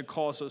reverence. That should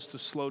cause us to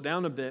slow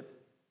down a bit.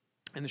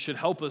 And it should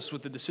help us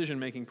with the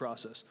decision-making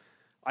process.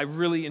 I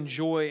really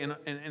enjoy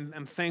and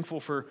I'm thankful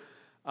for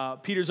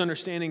Peter's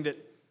understanding that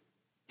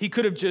he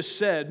could have just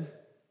said,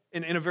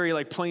 in a very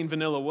like plain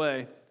vanilla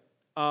way,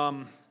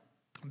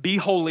 be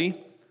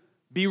holy,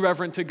 be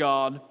reverent to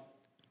God,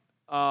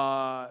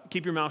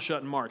 keep your mouth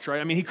shut and march,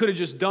 right? I mean, he could have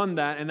just done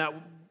that, and that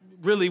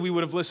really we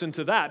would have listened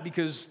to that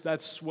because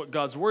that's what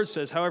God's word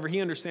says. However,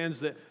 he understands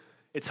that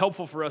it's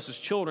helpful for us as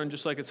children,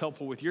 just like it's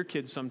helpful with your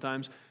kids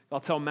sometimes. I'll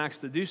tell Max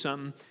to do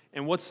something,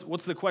 and what's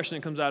the question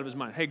that comes out of his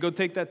mind? Hey, go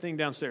take that thing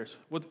downstairs.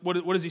 What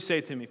does he say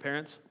to me,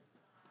 parents?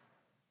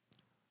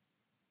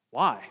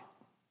 Why?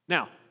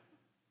 Now,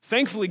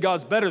 thankfully,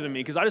 God's better than me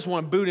because I just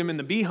want to boot him in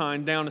the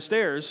behind down the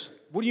stairs.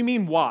 What do you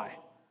mean, why?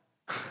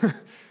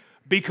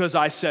 Because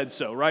I said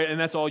so, right? And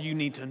that's all you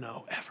need to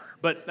know ever.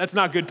 But that's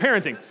not good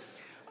parenting.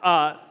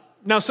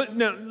 Now,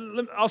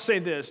 I'll say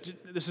this.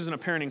 This isn't a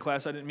parenting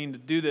class. I didn't mean to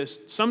do this.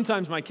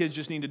 Sometimes my kids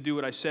just need to do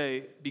what I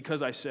say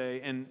because I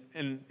say.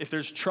 And if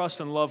there's trust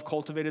and love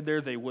cultivated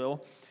there, they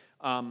will.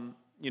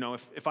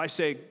 If I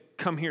say,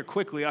 come here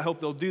quickly, I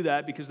hope they'll do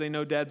that because they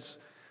know Dad's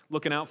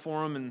looking out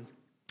for them and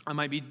I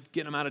might be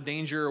getting them out of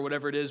danger or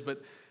whatever it is.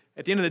 But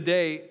at the end of the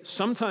day,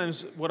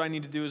 sometimes what I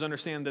need to do is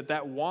understand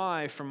that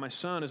why from my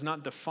son is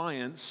not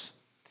defiance.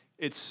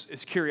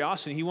 It's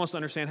curiosity. He wants to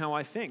understand how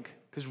I think.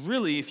 Because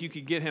really, if you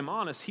could get him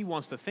honest, he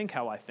wants to think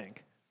how I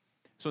think.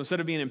 So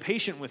instead of being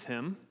impatient with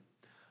him,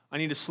 I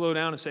need to slow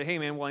down and say, hey,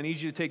 man, well, I need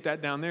you to take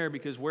that down there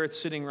because where it's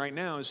sitting right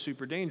now is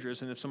super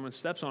dangerous. And if someone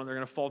steps on it, they're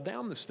going to fall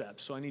down the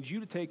steps. So I need you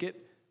to take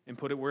it and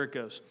put it where it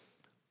goes.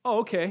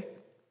 Oh, okay.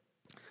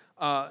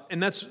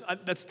 And that's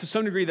to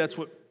some degree, that's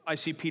what I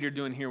see Peter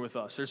doing here with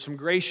us. There's some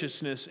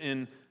graciousness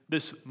in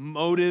this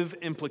motive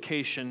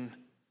implication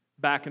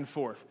back and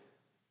forth.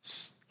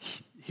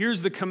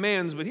 Here's the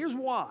commands, but here's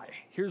why.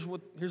 Here's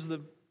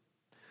the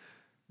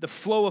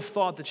flow of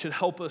thought that should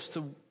help us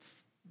to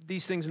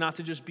these things not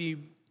to just be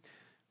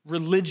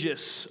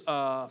religious,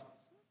 kind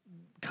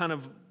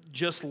of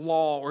just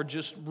law or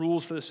just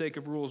rules for the sake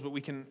of rules, but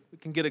we can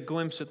get a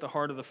glimpse at the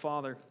heart of the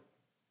Father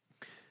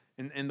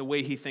and the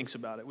way He thinks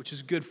about it, which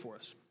is good for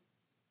us.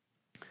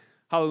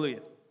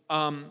 Hallelujah.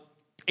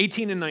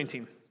 18 and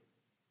 19.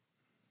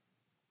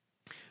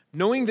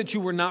 Knowing that you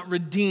were not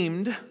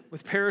redeemed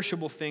with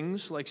perishable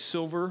things like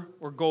silver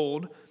or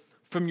gold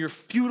from your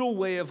futile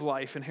way of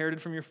life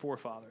inherited from your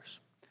forefathers,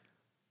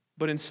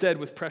 but instead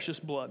with precious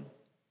blood,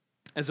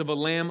 as of a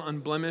lamb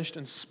unblemished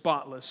and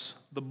spotless,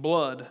 the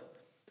blood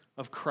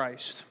of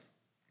Christ.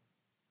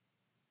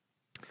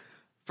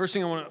 First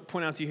thing I want to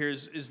point out to you here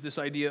is this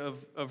idea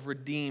of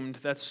redeemed.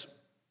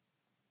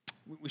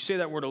 We say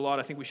that word a lot.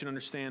 I think we should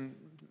understand,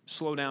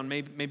 slow down.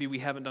 Maybe we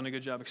haven't done a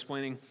good job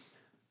explaining.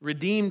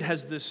 Redeemed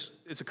has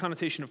it's a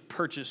connotation of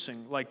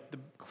purchasing. Like the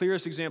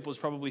clearest example is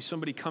probably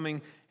somebody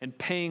coming and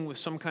paying with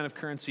some kind of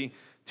currency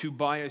to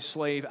buy a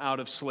slave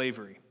out of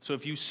slavery. So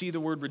if you see the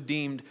word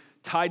redeemed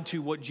tied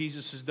to what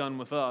Jesus has done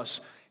with us,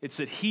 it's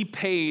that He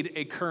paid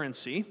a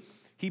currency.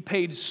 He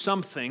paid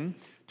something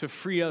to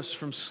free us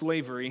from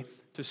slavery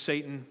to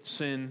Satan,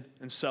 sin,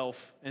 and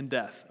self, and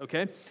death,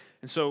 okay?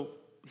 And so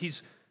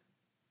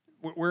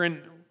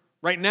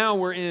right now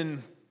we're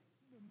in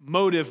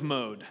motive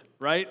mode,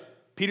 right?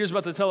 Peter's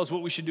about to tell us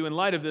what we should do in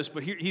light of this,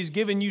 but he's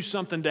given you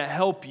something to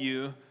help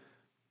you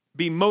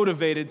be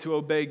motivated to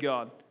obey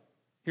God.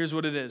 Here's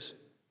what it is.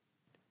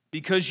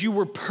 Because you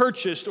were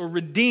purchased or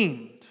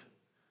redeemed,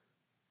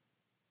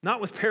 not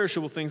with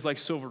perishable things like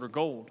silver or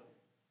gold,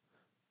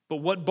 but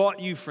what bought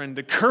you, friend?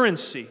 The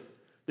currency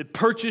that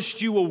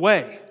purchased you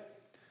away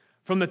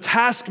from the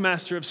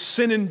taskmaster of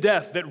sin and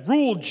death that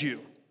ruled you.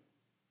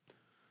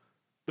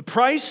 The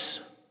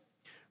price,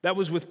 that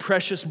was with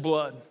precious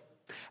blood,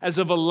 as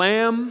of a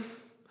lamb,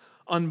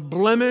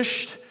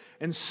 unblemished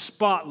and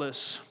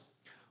spotless,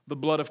 the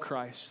blood of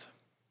Christ.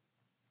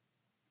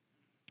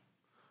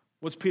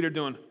 What's Peter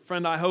doing?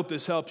 Friend, I hope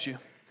this helps you.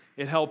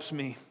 It helps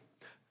me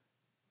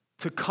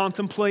to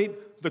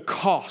contemplate the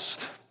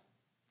cost.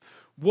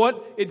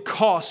 What it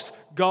cost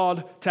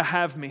God to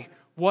have me.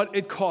 What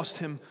it cost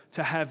Him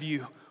to have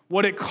you.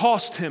 What it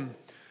cost Him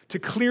to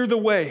clear the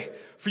way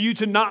for you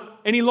to not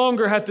any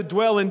longer have to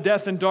dwell in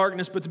death and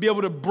darkness, but to be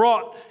able to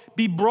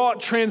be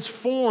brought,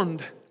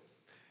 transformed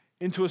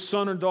into a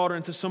son or daughter,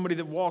 into somebody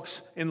that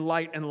walks in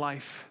light and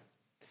life.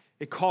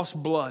 It costs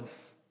blood.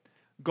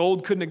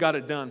 Gold couldn't have got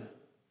it done.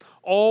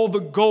 All the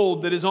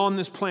gold that is on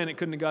this planet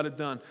couldn't have got it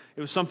done.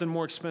 It was something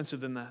more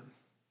expensive than that.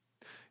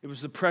 It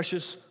was the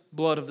precious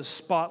blood of the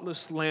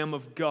spotless Lamb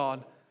of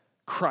God,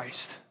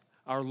 Christ,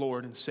 our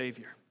Lord and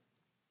Savior.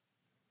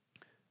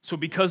 So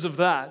because of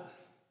that,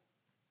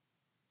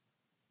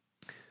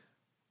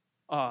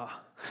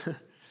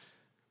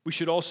 we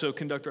should also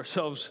conduct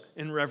ourselves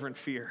in reverent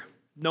fear,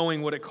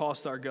 knowing what it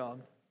cost our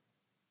God.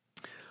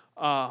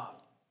 I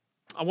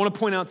want to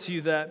point out to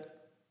you that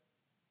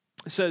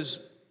it says,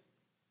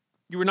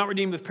 you were not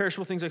redeemed with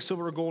perishable things like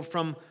silver or gold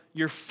from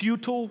your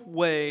futile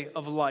way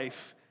of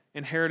life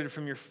inherited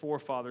from your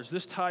forefathers.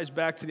 This ties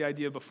back to the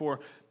idea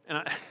before.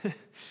 And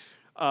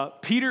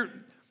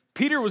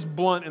Peter was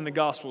blunt in the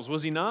Gospels,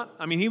 was he not?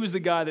 I mean, he was the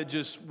guy that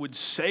just would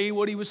say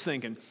what he was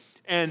thinking.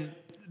 And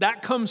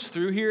that comes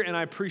through here, and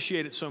I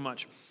appreciate it so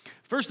much.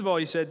 First of all,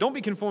 he said, don't be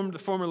conformed to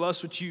the former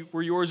lusts which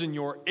were yours in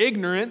your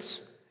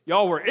ignorance.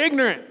 Y'all were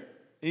ignorant.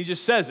 And he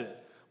just says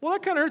it. Well,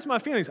 that kind of hurts my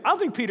feelings. I don't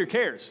think Peter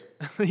cares.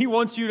 He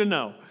wants you to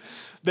know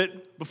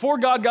that before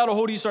God got a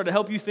hold of you, started to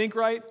help you think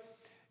right,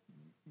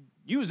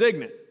 you was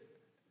ignorant.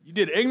 You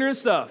did ignorant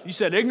stuff. You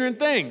said ignorant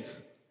things.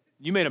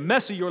 You made a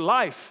mess of your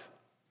life.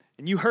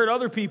 And you hurt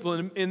other people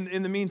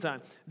in the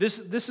meantime. This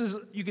is,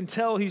 you can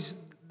tell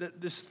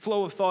this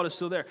flow of thought is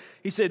still there.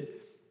 He said,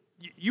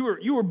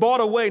 you were bought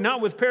away,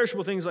 not with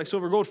perishable things like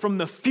silver or gold, from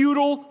the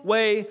futile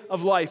way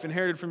of life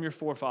inherited from your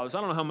forefathers. I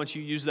don't know how much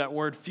you use that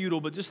word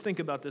futile, but just think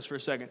about this for a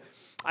second.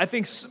 I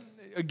think,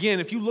 again,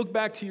 if you look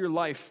back to your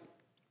life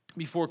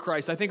before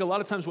Christ, I think a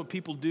lot of times what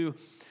people do,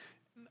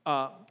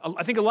 I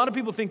think a lot of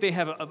people think they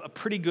have a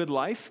pretty good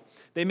life.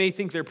 They may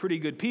think they're pretty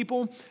good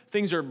people.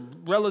 Things are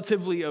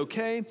relatively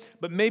okay,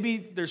 but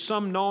maybe there's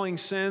some gnawing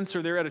sense,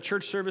 or they're at a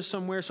church service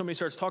somewhere, somebody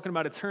starts talking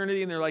about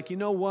eternity, and they're like, you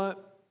know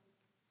what?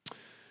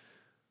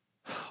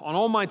 On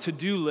all my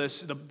to-do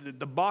lists,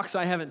 the box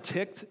I haven't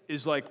ticked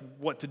is like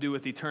what to do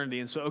with eternity.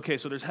 And so, okay,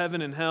 so there's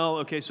heaven and hell.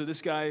 Okay, so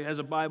this guy has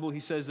a Bible. He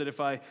says that if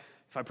I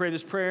pray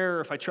this prayer,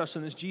 or if I trust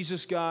in this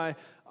Jesus guy,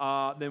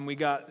 then we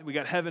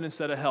got heaven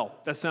instead of hell.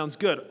 That sounds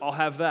good. I'll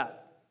have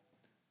that.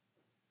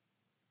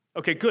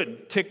 Okay,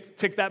 good.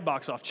 Tick that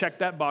box off. Check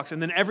that box.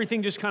 And then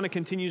everything just kind of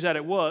continues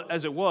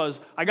as it was.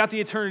 I got the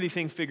eternity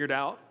thing figured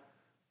out.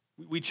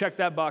 We check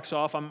that box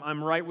off.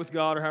 I'm right with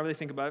God, or however they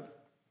think about it.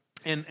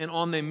 And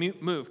on they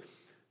move.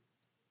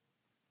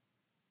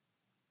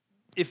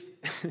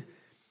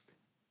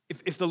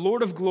 If the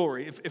Lord of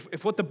glory,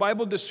 if what the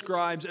Bible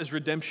describes as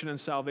redemption and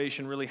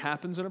salvation really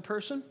happens in a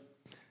person,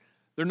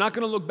 they're not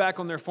going to look back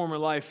on their former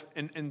life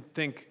and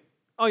think,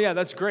 oh yeah,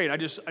 that's great. I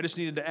just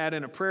needed to add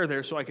in a prayer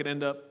there so I could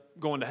end up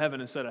going to heaven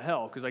instead of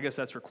hell, because I guess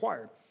that's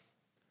required.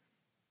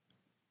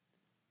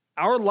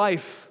 Our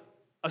life,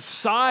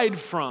 aside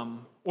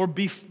from, or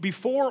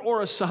before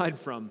or aside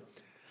from,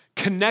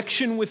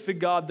 connection with the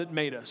God that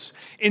made us,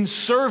 in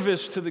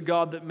service to the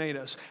God that made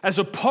us, as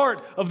a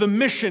part of the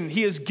mission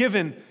He has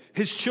given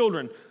His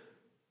children,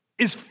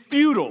 is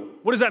futile.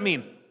 What does that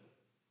mean?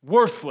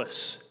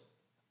 Worthless,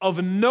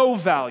 of no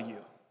value.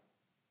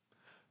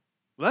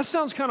 Well, that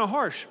sounds kind of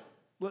harsh.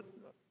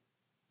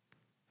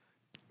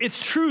 It's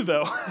true,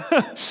 though.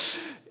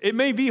 It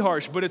may be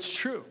harsh, but it's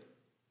true.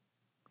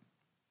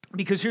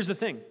 Because here's the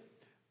thing.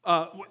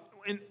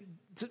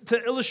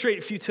 To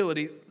illustrate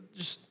futility,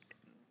 just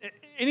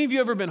any of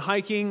you ever been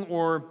hiking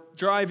or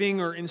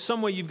driving, or in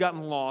some way you've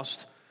gotten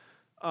lost,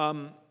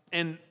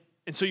 and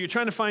so you're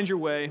trying to find your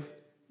way.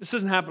 This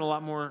doesn't happen a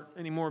lot more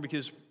anymore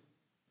because we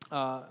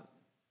have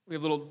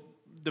little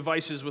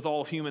devices with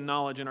all human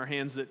knowledge in our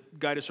hands that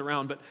guide us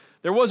around. But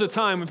there was a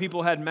time when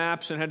people had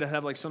maps and had to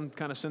have like some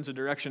kind of sense of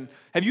direction.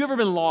 Have you ever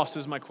been lost,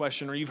 is my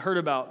question, or you've heard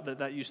about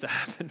that used to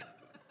happen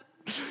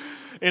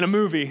in a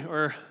movie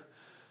or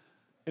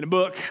in a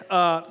book?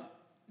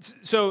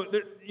 So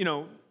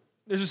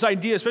there's this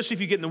idea, especially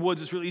if you get in the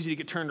woods, it's really easy to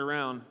get turned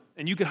around.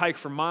 And you could hike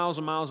for miles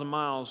and miles and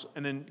miles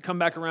and then come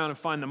back around and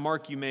find the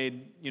mark you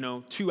made,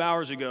 2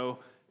 hours ago,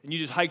 and you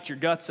just hiked your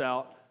guts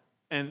out,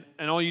 and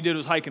all you did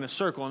was hike in a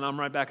circle, and I'm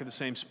right back at the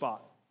same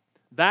spot.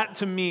 That,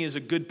 to me, is a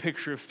good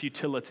picture of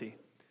futility.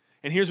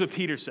 And here's what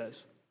Peter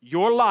says.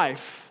 Your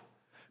life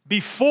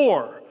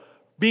before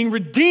being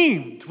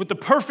redeemed with the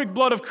perfect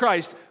blood of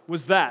Christ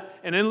was that,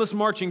 an endless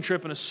marching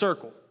trip in a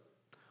circle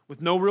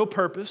with no real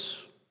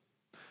purpose,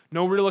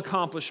 no real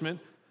accomplishment.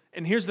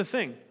 And here's the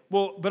thing.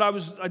 Well, but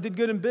I did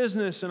good in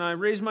business, and I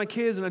raised my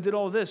kids, and I did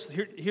all this.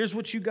 Here's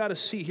what you got to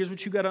see. Here's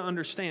what you got to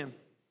understand.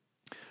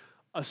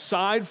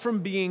 Aside from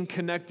being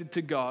connected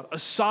to God,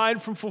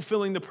 aside from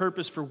fulfilling the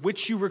purpose for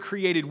which you were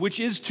created, which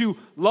is to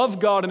love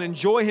God and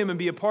enjoy Him and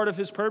be a part of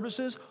His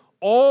purposes,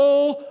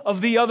 all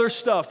of the other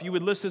stuff you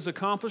would list as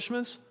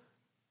accomplishments,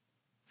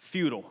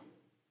 futile.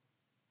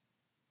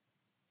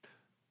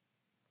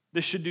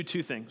 This should do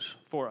two things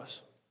for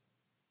us.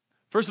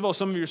 First of all,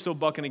 some of you are still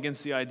bucking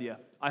against the idea.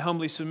 I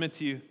humbly submit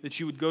to you that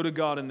you would go to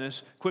God in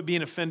this, quit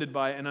being offended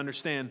by it, and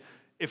understand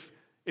if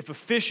a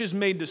fish is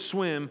made to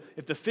swim,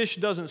 if the fish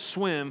doesn't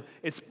swim,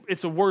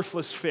 it's a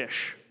worthless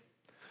fish.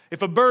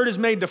 If a bird is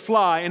made to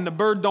fly and the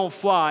bird don't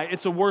fly,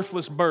 it's a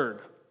worthless bird.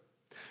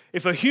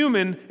 If a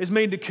human is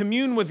made to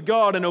commune with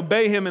God and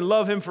obey Him and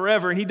love Him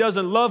forever, and he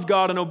doesn't love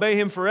God and obey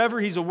Him forever,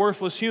 he's a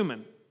worthless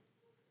human.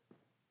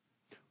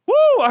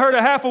 Woo! I heard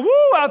a half a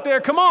woo out there.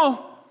 Come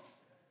on.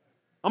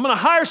 I'm going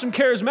to hire some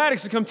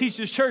charismatics to come teach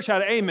this church how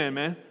to amen,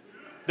 man.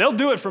 They'll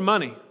do it for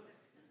money.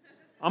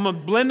 I'm going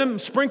to blend them,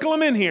 sprinkle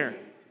them in here.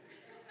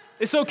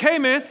 It's okay,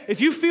 man. If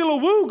you feel a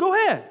woo, go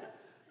ahead.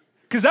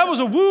 Because that was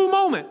a woo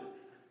moment.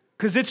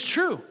 Because it's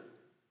true.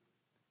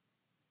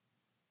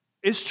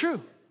 It's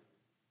true.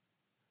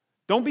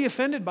 Don't be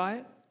offended by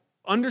it.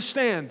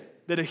 Understand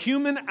that a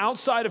human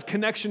outside of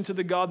connection to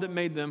the God that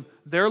made them,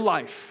 their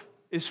life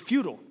is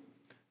futile.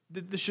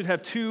 This should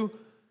have two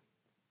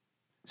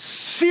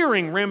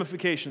searing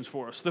ramifications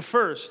for us. The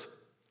first,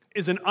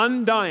 is an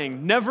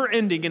undying,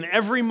 never-ending, and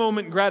every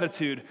moment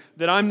gratitude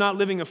that I'm not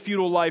living a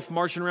futile life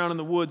marching around in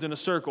the woods in a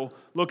circle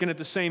looking at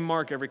the same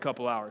mark every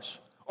couple hours.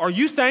 Are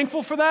you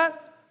thankful for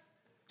that?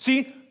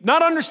 See,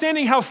 not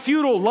understanding how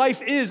futile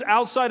life is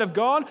outside of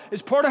God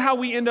is part of how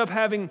we end up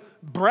having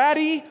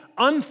bratty,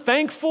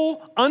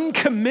 unthankful,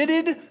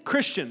 uncommitted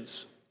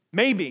Christians.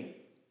 Maybe.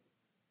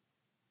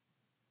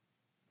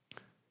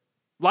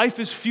 Life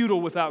is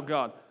futile without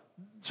God.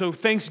 So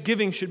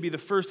thanksgiving should be the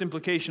first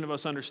implication of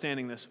us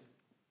understanding this.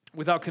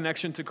 Without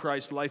connection to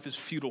Christ, life is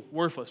futile,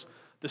 worthless.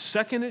 The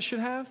second it should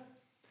have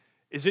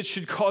is it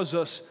should cause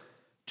us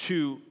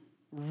to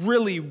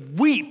really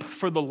weep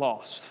for the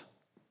lost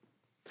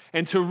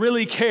and to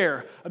really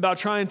care about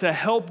trying to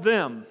help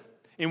them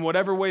in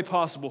whatever way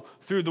possible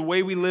through the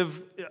way we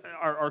live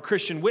our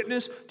Christian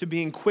witness, to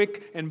being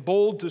quick and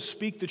bold to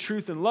speak the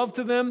truth and love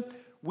to them.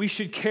 We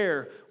should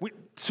care.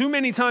 Too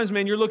many times,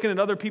 man, you're looking at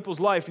other people's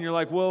life and you're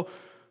like, well,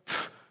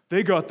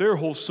 they got their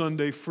whole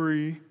Sunday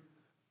free.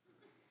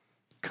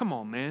 Come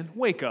on, man,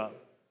 wake up.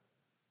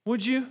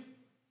 Would you?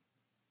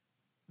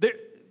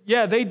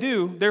 Yeah, they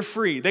do. They're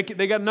free. They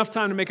got enough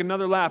time to make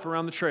another lap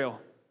around the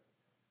trail.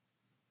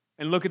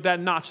 And look at that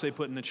notch they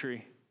put in the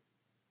tree.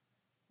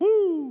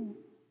 Woo!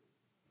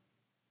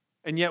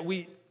 And yet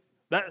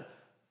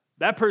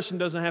that person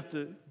doesn't have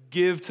to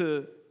give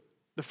to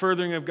the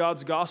furthering of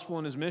God's gospel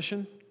and His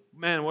mission.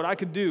 Man, what I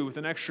could do with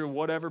an extra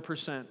whatever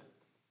percent.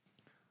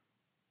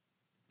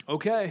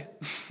 Okay,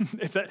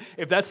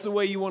 if that's the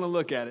way you want to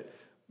look at it.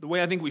 The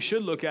way I think we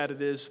should look at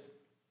it is,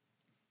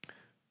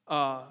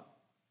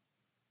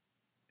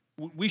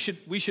 we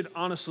should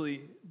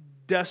honestly,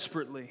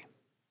 desperately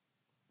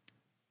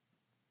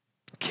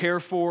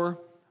care for,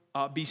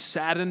 be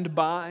saddened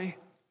by,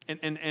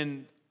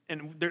 and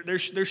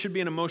there should be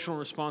an emotional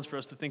response for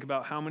us to think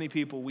about how many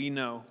people we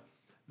know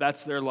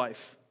that's their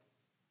life,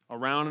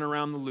 around and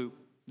around the loop,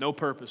 no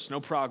purpose,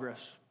 no progress,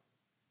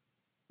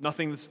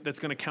 nothing that's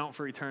going to count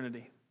for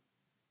eternity.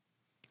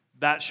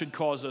 That should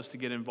cause us to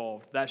get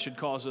involved. That should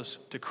cause us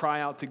to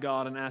cry out to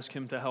God and ask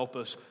Him to help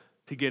us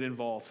to get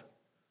involved.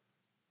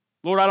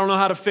 Lord, I don't know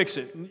how to fix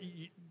it.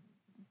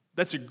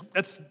 That's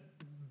the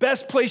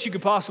best place you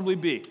could possibly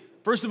be.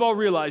 First of all,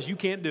 realize you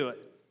can't do it.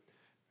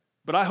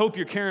 But I hope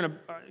you're caring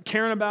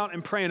about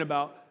and praying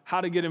about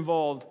how to get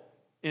involved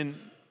in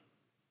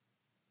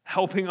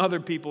helping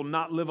other people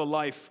not live a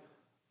life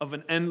of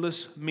an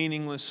endless,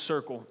 meaningless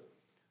circle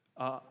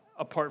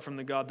apart from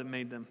the God that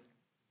made them.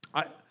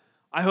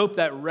 I hope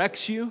that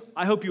wrecks you.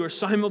 I hope you are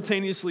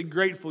simultaneously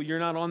grateful you're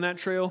not on that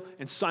trail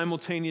and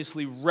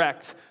simultaneously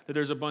wrecked that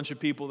there's a bunch of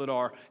people that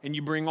are. And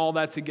you bring all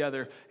that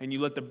together and you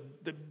let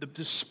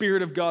the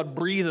Spirit of God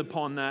breathe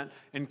upon that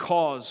and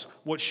cause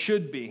what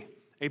should be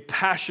a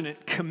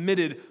passionate,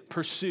 committed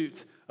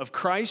pursuit of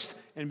Christ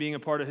and being a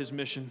part of His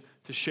mission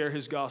to share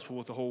His gospel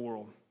with the whole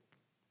world.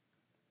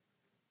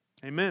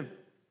 Amen.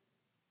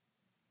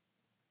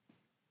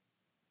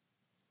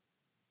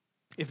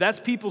 If that's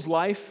people's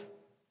life,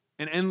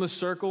 an endless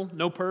circle,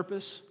 no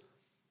purpose,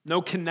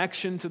 no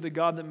connection to the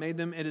God that made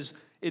them, it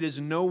is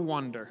no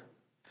wonder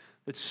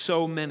that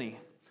so many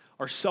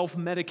are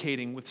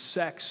self-medicating with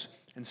sex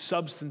and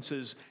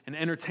substances and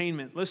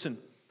entertainment. Listen,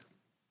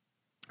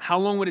 how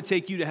long would it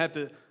take you to have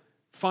to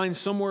find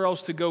somewhere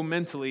else to go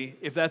mentally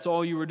if that's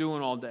all you were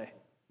doing all day?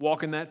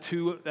 Walking that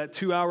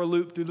 2-hour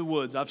loop through the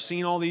woods. I've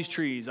seen all these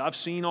trees. I've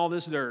seen all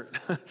this dirt.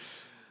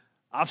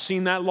 I've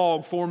seen that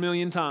log 4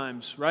 million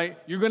times, right?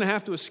 You're going to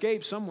have to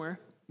escape somewhere.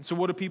 And so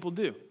what do people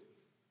do?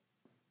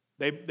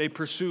 They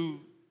pursue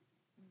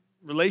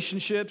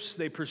relationships.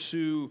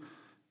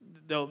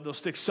 They'll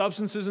stick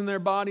substances in their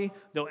body.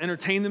 They'll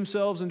entertain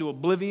themselves into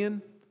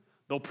oblivion.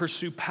 They'll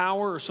pursue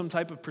power or some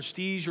type of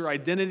prestige or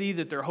identity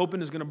that they're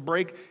hoping is going to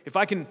break.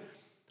 I'll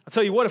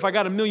tell you what, if I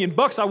got $1 million,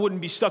 I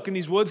wouldn't be stuck in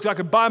these woods because I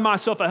could buy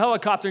myself a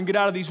helicopter and get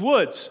out of these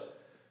woods.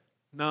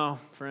 No,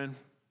 friend,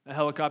 the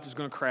helicopter's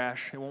going to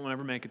crash. It won't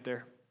ever make it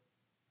there.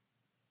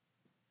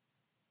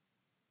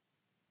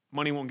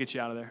 Money won't get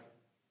you out of there.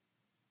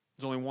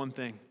 There's only one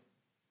thing.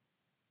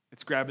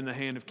 It's grabbing the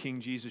hand of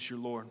King Jesus, your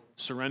Lord,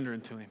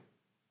 surrendering to Him.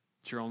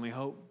 It's your only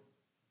hope.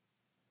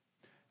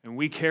 And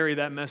we carry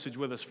that message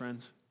with us,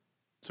 friends.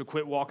 So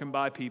quit walking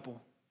by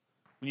people.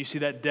 When you see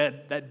that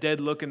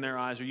dead look in their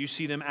eyes, or you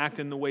see them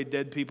acting the way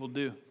dead people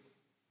do,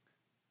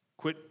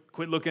 quit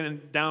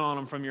looking down on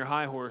them from your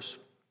high horse.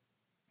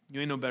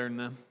 You ain't no better than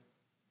them.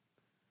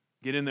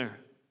 Get in there.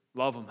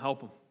 Love them.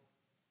 Help them.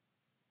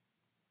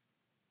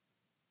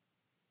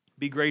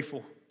 Be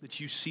grateful that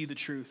you see the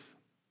truth.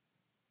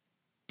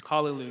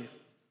 Hallelujah.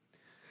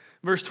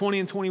 Verse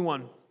 20 and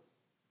 21.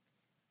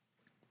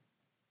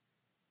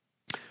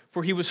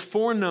 For He was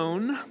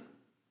foreknown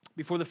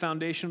before the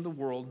foundation of the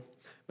world,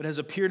 but has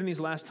appeared in these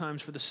last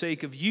times for the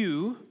sake of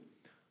you,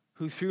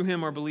 who through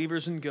Him are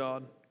believers in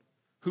God,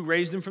 who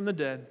raised Him from the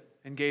dead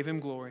and gave Him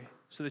glory,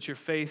 so that your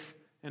faith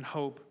and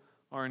hope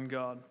are in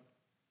God.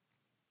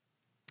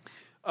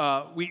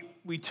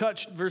 We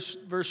touched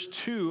verse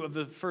 2 of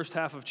the first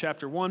half of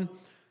chapter 1.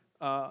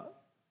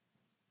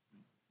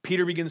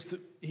 Peter begins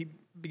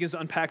begins to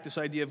unpack this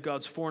idea of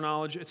God's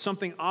foreknowledge. It's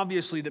something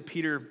obviously that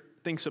Peter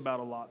thinks about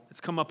a lot.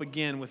 It's come up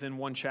again within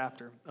one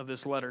chapter of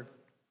this letter.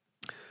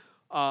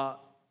 What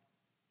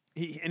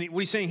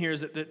he's saying here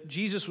is that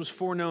Jesus was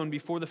foreknown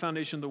before the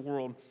foundation of the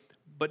world,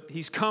 but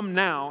he's come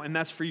now, and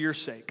that's for your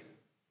sake.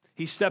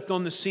 He stepped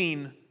on the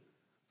scene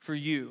for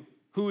you.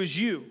 Who is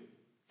you?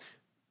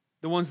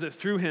 The ones that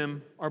through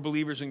him are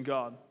believers in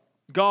God.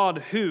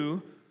 God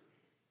who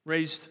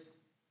raised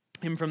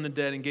him from the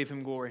dead and gave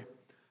him glory,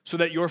 so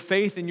that your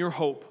faith and your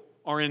hope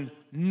are in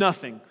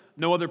nothing.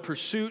 No other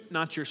pursuit,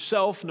 not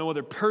yourself, no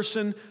other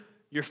person.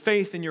 Your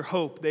faith and your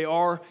hope, they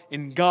are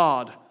in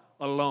God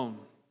alone.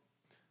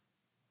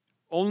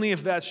 Only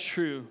if that's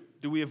true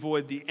do we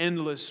avoid the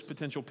endless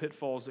potential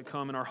pitfalls that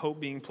come in our hope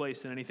being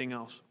placed in anything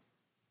else.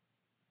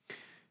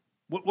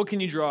 What can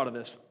you draw out of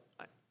this?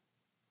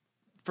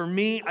 For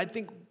me, I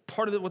think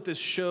part of what this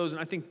shows, and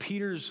I think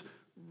Peter's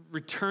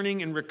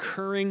returning and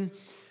recurring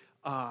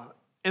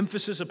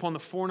emphasis upon the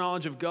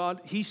foreknowledge of God,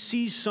 he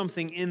sees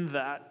something in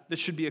that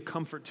should be a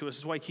comfort to us.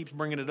 That's why he keeps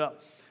bringing it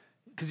up.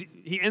 Because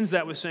he ends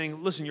that with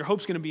saying, listen, your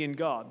hope's going to be in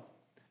God.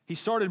 He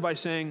started by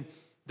saying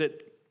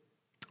that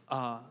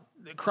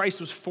Christ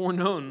was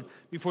foreknown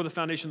before the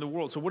foundation of the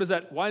world. So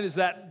why does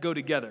that go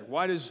together?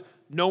 Why does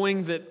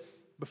knowing that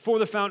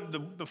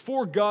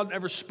before God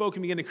ever spoke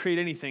and began to create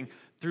anything,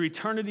 through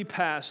eternity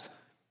past,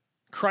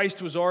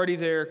 Christ was already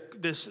there,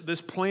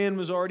 this plan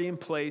was already in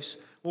place.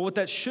 Well, what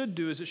that should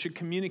do is it should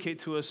communicate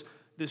to us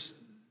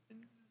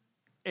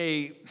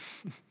a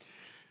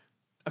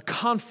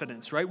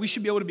confidence, right? We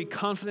should be able to be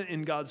confident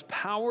in God's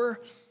power,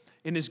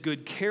 in his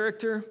good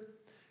character,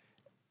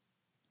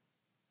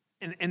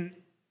 and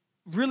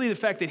really the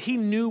fact that he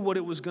knew what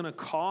it was going to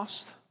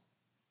cost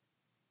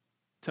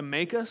to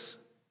make us,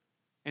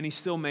 and he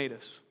still made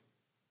us.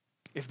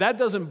 If that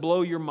doesn't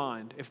blow your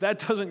mind, if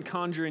that doesn't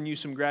conjure in you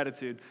some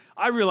gratitude,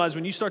 I realize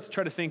when you start to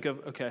try to think of,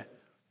 okay,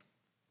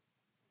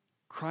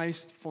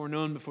 Christ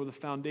foreknown before the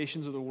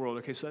foundations of the world.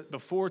 Okay, so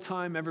before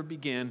time ever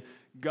began,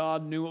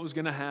 God knew what was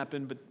going to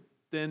happen, but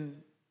then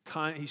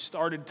he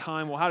started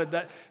time. Well, how did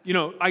that,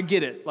 I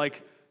get it.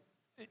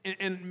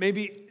 And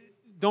maybe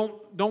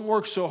don't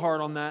work so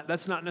hard on that.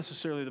 That's not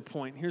necessarily the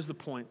point. Here's the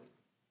point.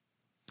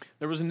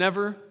 There was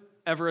never,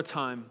 ever a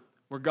time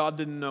where God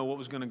didn't know what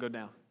was going to go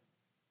down.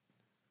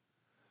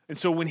 And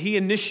so when he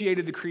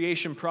initiated the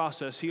creation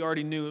process, he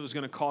already knew it was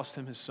going to cost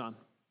him his son.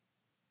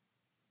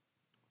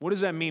 What does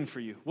that mean for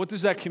you? What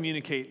does that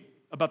communicate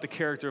about the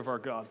character of our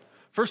God?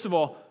 First of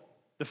all,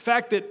 the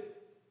fact that,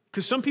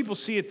 because some people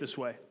see it this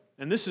way,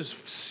 and this is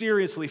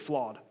seriously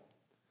flawed.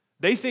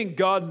 They think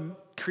God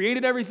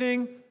created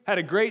everything, had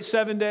a great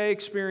 7-day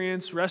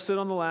experience, rested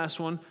on the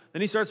last one,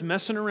 then he starts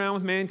messing around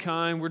with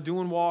mankind, we're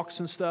doing walks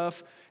and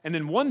stuff, and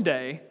then one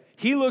day,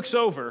 he looks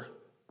over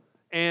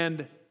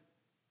and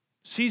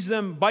sees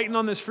them biting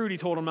on this fruit he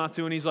told them not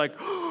to, and he's like,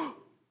 oh,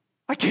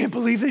 I can't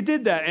believe they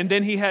did that. And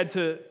then he had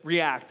to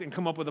react and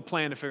come up with a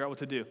plan to figure out what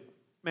to do.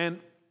 Man,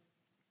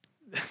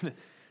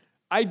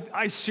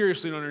 I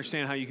seriously don't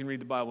understand how you can read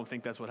the Bible and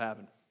think that's what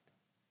happened.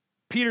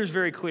 Peter's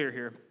very clear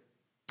here.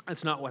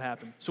 That's not what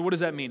happened. So what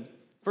does that mean?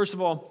 First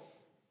of all,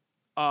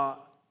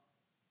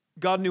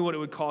 God knew what it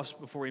would cost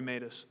before he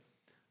made us.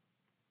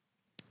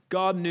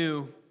 God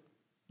knew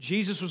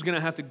Jesus was going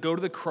to have to go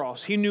to the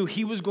cross. He knew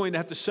he was going to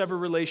have to sever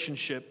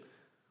relationship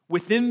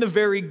within the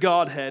very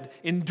Godhead,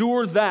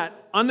 endure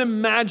that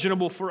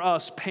unimaginable for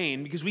us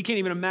pain, because we can't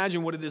even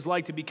imagine what it is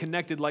like to be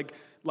connected like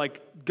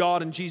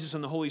God and Jesus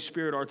and the Holy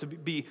Spirit are, to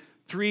be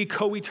three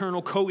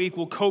co-eternal,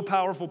 co-equal,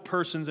 co-powerful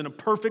persons in a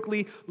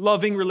perfectly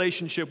loving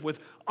relationship with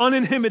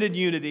uninhibited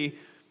unity,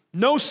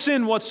 no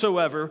sin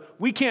whatsoever.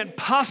 We can't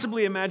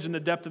possibly imagine the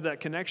depth of that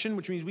connection,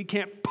 which means we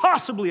can't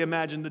possibly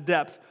imagine the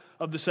depth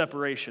of the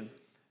separation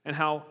and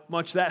how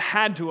much that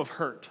had to have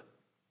hurt.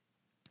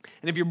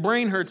 And if your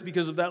brain hurts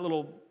because of that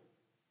little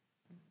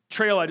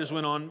trail I just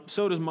went on,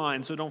 so does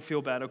mine, so don't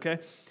feel bad, okay?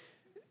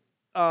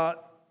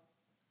 But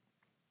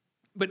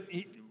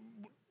it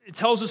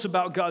tells us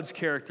about God's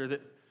character,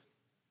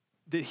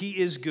 that he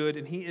is good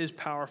and he is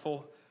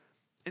powerful.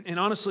 And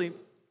honestly,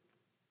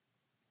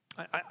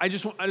 I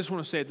just want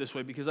to say it this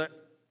way, because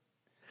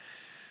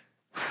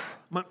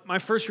my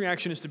first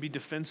reaction is to be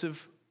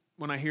defensive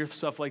when I hear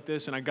stuff like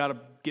this, and I got to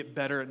get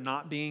better at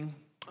not being.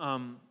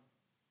 And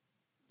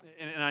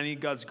I need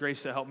God's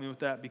grace to help me with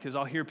that, because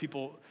I'll hear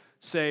people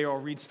say, or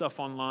I'll read stuff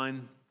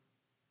online.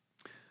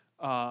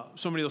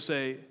 Somebody will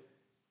say,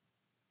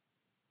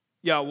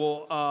 yeah,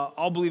 well,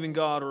 I'll believe in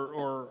God,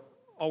 or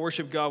I'll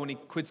worship God when he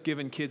quits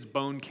giving kids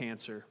bone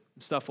cancer,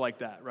 and stuff like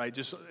that, right?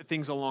 Just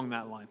things along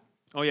that line.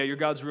 Oh yeah, your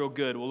God's real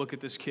good. Well, look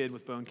at this kid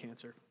with bone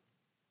cancer.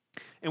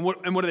 And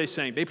what are they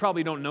saying? They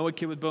probably don't know a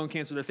kid with bone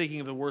cancer. They're thinking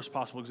of the worst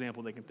possible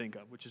example they can think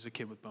of, which is a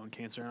kid with bone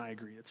cancer, and I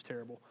agree, it's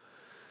terrible.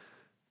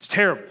 It's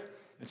terrible.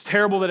 It's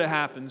terrible that it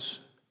happens.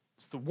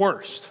 It's the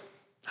worst.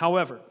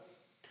 However,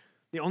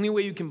 the only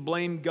way you can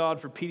blame God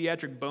for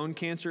pediatric bone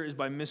cancer is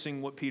by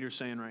missing what Peter's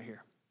saying right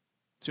here.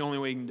 It's the only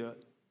way you can do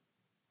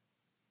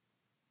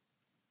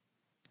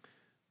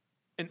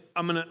it. And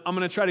I'm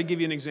gonna try to give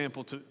you an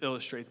example to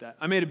illustrate that.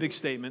 I made a big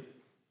statement,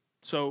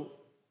 so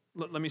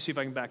let me see if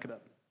I can back it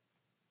up.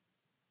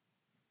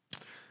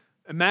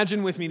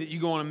 Imagine with me that you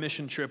go on a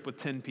mission trip with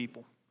 10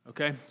 people,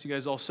 okay? So you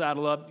guys all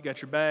saddle up, you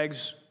got your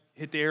bags,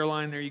 hit the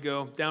airline, there you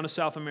go, down to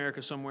South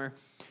America somewhere.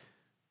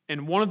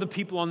 And one of the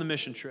people on the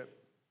mission trip,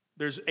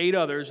 there's 8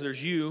 others,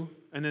 there's you,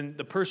 and then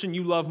the person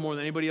you love more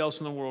than anybody else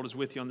in the world is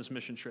with you on this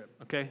mission trip,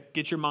 okay?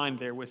 Get your mind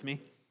there with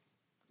me.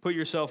 Put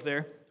yourself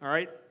there, all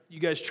right? You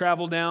guys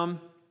travel down.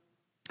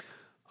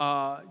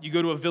 You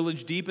go to a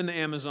village deep in the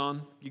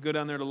Amazon. You go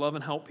down there to love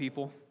and help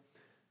people.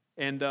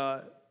 And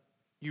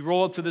you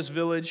roll up to this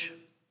village,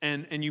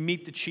 and you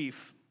meet the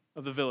chief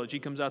of the village. He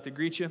comes out to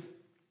greet you.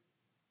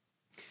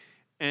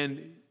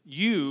 And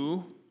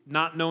you,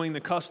 not knowing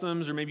the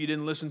customs, or maybe you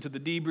didn't listen to the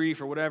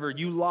debrief or whatever,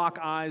 you lock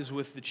eyes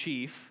with the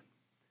chief,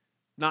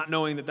 not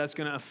knowing that that's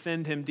going to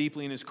offend him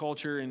deeply in his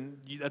culture, and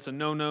that's a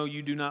no-no.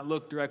 You do not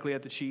look directly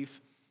at the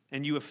chief,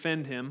 and you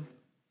offend him.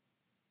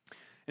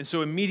 And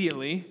so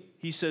immediately,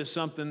 he says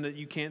something that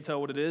you can't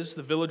tell what it is.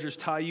 The villagers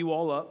tie you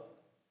all up,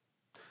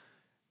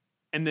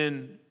 and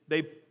then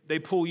they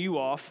pull you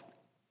off,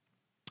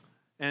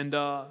 and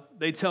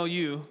they tell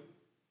you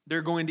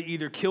they're going to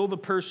either kill the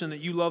person that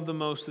you love the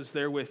most that's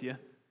there with you.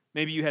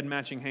 Maybe you had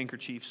matching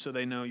handkerchiefs, so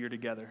they know you're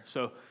together.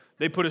 So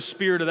they put a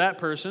spear to that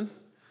person,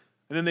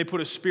 and then they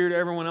put a spear to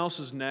everyone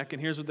else's neck,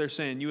 and here's what they're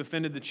saying. You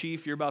offended the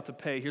chief, you're about to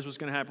pay. Here's what's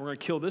going to happen. We're going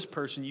to kill this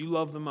person you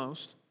love the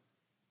most,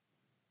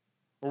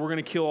 or we're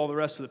going to kill all the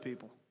rest of the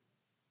people.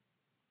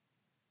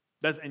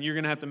 And you're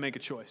going to have to make a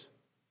choice.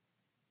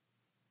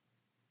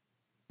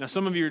 Now,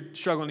 some of you are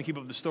struggling to keep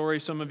up the story.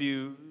 Some of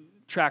you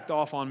tracked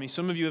off on me.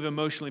 Some of you have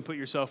emotionally put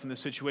yourself in this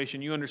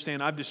situation. You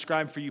understand I've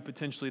described for you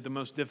potentially the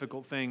most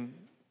difficult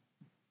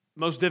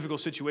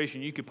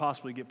situation you could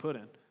possibly get put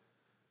in.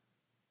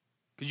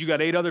 Because you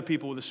got 8 other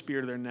people with a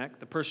spear to their neck,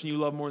 the person you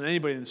love more than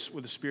anybody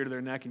with a spear to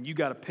their neck, and you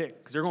got to pick,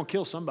 because they're going to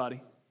kill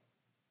somebody,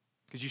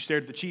 because you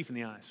stared at the chief in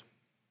the eyes.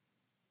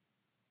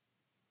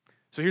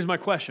 So here's my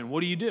question. What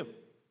do you do?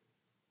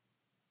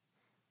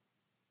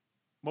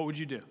 What would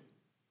you do?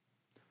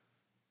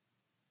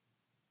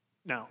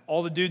 Now,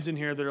 all the dudes in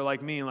here that are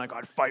like me and like,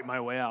 I'd fight my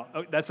way out.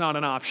 Oh, that's not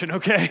an option,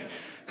 okay?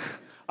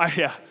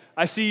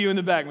 I see you in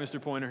the back,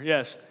 Mr. Pointer.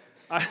 Yes.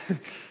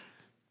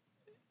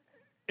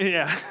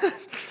 Yeah.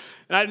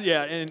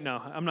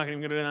 No, I'm not even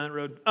going to go down that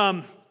road.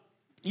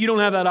 You don't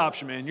have that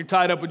option, man. You're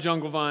tied up with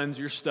jungle vines.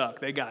 You're stuck.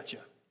 They got you.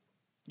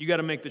 You got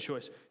to make the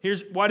choice.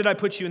 Why did I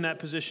put you in that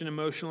position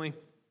emotionally?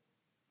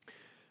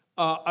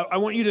 I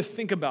want you to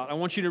think about, I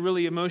want you to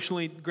really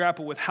emotionally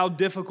grapple with how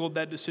difficult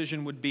that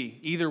decision would be,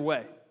 either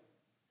way.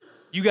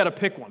 You got to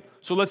pick one.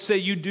 So let's say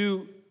you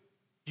do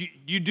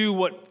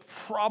what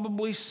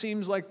probably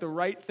seems like the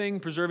right thing,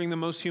 preserving the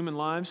most human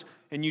lives,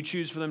 and you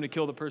choose for them to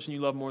kill the person you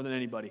love more than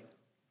anybody.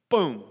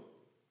 Boom.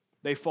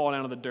 They fall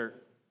down to the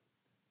dirt.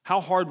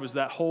 How hard was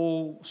that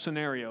whole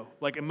scenario,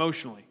 like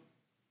emotionally?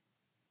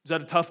 Was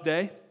that a tough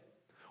day?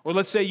 Or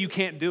let's say you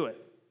can't do it.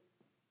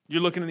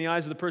 You're looking in the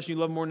eyes of the person you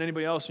love more than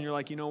anybody else, and you're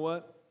like, you know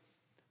what?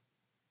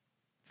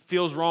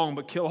 Feels wrong,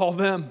 but kill all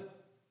them.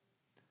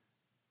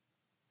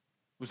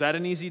 Was that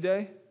an easy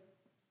day?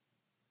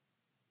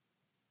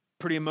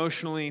 Pretty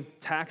emotionally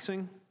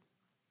taxing?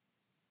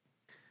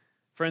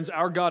 Friends,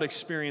 our God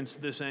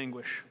experienced this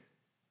anguish,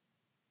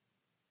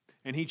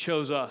 and He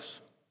chose us.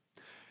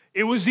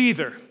 It was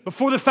either,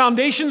 before the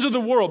foundations of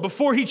the world,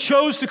 before He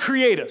chose to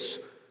create us,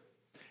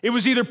 it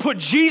was either put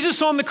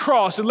Jesus on the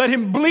cross and let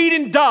Him bleed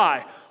and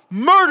die,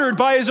 murdered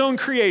by His own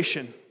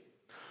creation,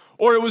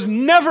 or it was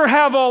never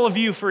have all of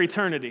you for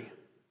eternity.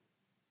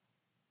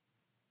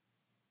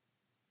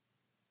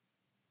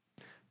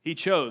 He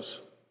chose.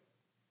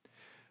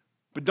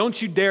 But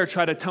don't you dare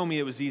try to tell me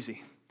it was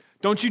easy.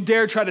 Don't you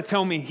dare try to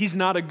tell me He's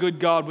not a good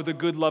God with a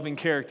good loving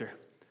character.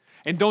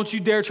 And don't you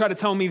dare try to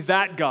tell me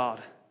that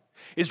God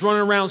is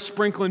running around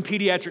sprinkling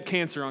pediatric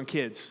cancer on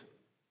kids.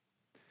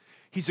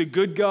 He's a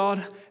good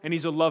God and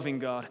He's a loving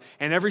God.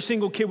 And every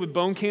single kid with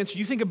bone cancer,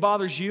 you think it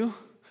bothers you?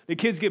 The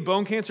kids get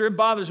bone cancer? It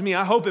bothers me.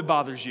 I hope it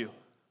bothers you.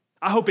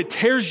 I hope it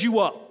tears you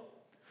up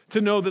to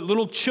know that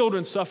little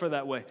children suffer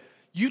that way.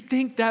 You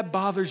think that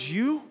bothers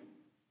you?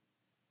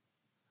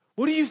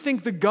 What do you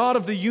think the God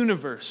of the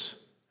universe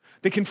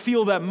that can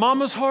feel that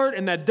mama's heart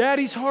and that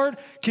daddy's heart,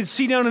 can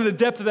see down in the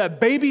depth of that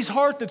baby's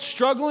heart that's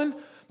struggling,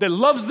 that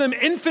loves them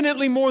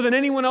infinitely more than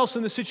anyone else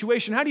in the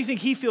situation? How do you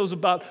think He feels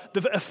about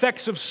the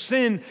effects of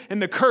sin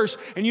and the curse?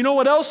 And you know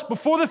what else?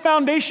 Before the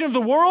foundation of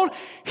the world,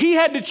 He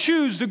had to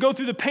choose to go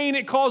through the pain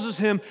it causes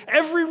Him,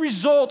 every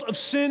result of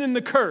sin and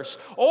the curse,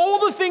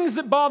 all the things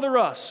that bother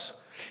us.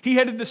 He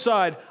had to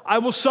decide, I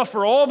will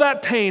suffer all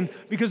that pain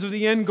because of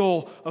the end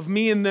goal of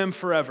me and them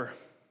forever.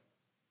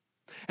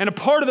 And a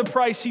part of the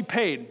price He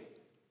paid,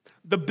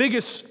 the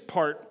biggest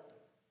part,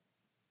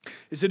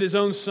 is that His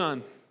own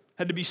Son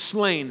had to be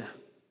slain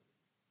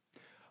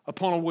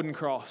upon a wooden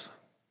cross.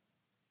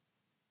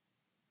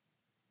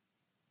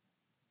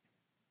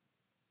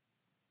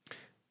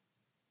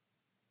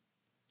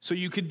 So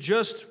you could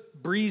just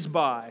breeze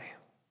by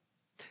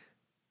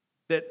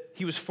that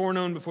he was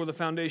foreknown before the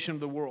foundation of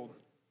the world.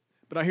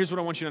 But here's what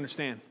I want you to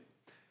understand.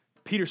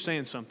 Peter's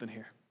saying something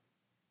here.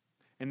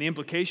 And the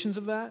implications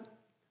of that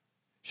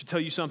should tell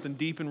you something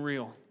deep and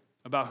real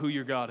about who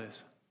your God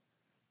is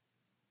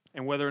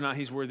and whether or not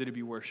he's worthy to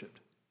be worshiped.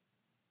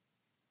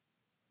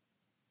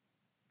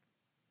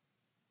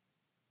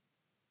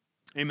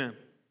 Amen.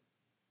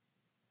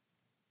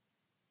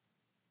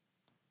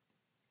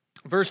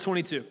 Verse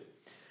 22.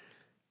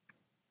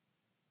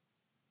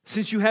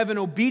 Since you have in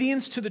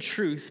obedience to the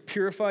truth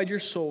purified your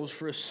souls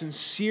for a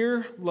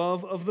sincere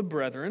love of the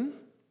brethren,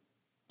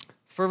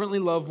 fervently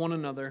love one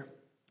another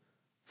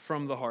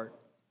from the heart.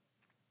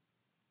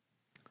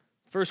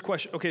 First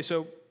question. Okay,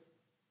 so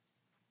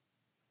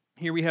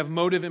here we have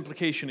motive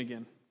implication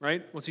again,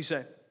 right? What's he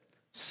say?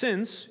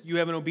 Since you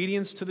have in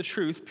obedience to the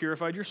truth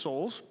purified your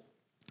souls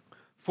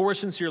for a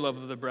sincere love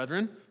of the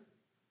brethren,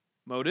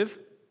 motive,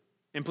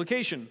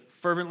 implication,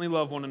 fervently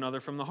love one another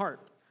from the heart.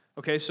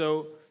 Okay,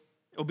 so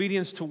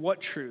obedience to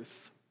what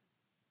truth?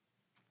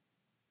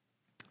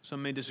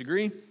 Some may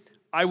disagree.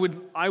 I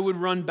would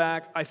run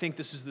back. I think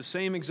this is the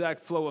same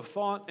exact flow of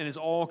thought and is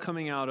all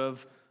coming out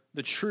of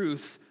the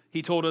truth.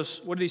 He told us,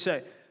 what did he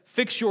say?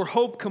 Fix your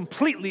hope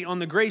completely on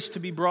the grace to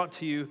be brought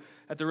to you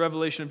at the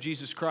revelation of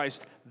Jesus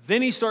Christ.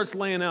 Then he starts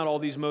laying out all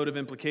these motive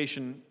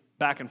implication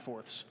back and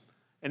forths.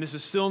 And this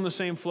is still in the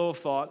same flow of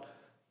thought.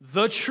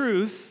 The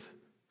truth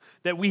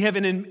that we have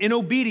in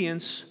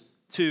obedience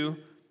to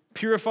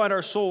purified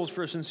our souls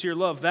for a sincere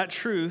love. That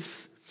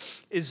truth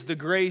is the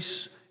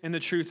grace and the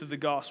truth of the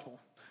gospel,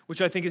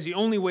 which I think is the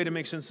only way to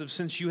make sense of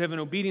since you have in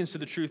obedience to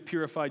the truth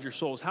purified your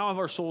souls. How have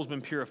our souls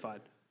been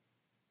purified?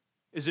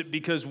 Is it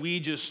because we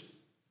just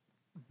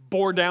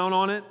bore down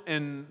on it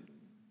and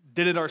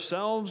did it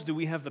ourselves? Do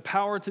we have the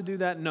power to do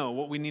that? No.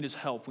 What we need is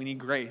help. We need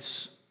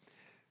grace.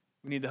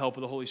 We need the help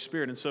of the Holy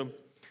Spirit. And so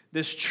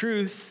this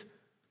truth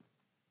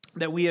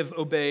that we have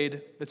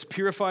obeyed, that's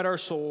purified our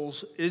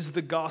souls, is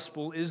the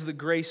gospel, is the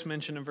grace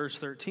mentioned in verse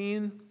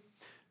 13.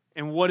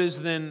 And what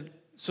is then,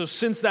 so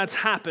since that's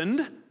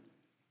happened,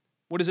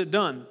 what has it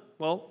done?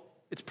 Well,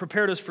 it's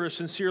prepared us for a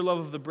sincere love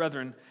of the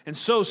brethren. And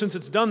so, since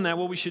it's done that,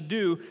 what we should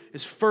do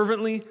is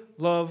fervently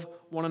love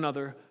one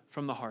another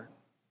from the heart.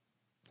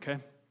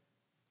 Okay?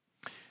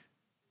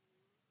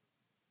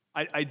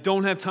 I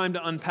don't have time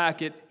to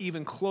unpack it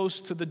even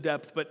close to the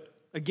depth, but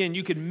again,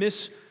 you could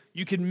miss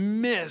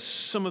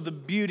some of the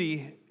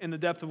beauty and the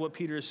depth of what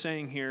Peter is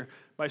saying here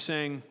by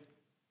saying,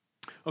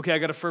 okay, I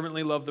got to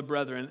fervently love the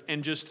brethren,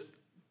 and just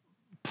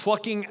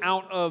plucking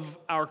out of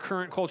our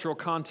current cultural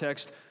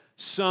context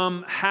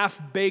some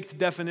half-baked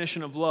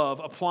definition of love,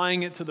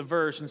 applying it to the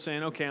verse and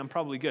saying, okay, I'm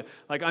probably good.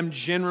 Like, I'm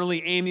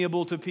generally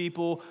amiable to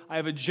people. I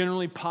have a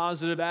generally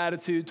positive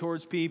attitude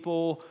towards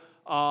people.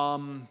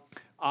 I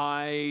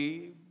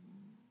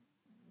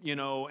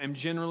am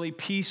generally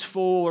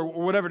peaceful or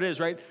whatever it is,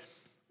 right?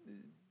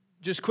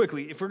 Just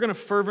quickly, if we're going to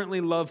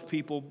fervently love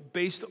people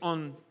based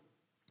on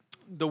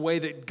the way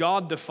that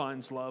God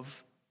defines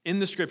love in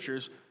the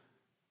Scriptures,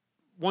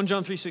 1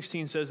 John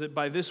 3:16 says that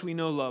by this we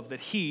know love,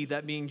 that he,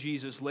 that being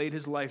Jesus, laid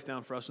his life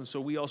down for us, and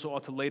so we also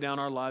ought to lay down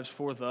our lives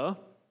for the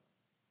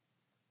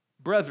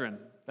brethren.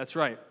 That's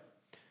right.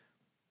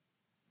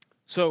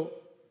 So,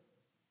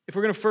 if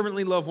we're going to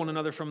fervently love one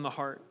another from the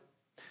heart,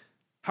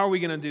 how are we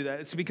going to do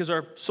that? It's because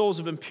our souls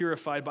have been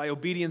purified by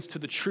obedience to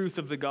the truth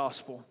of the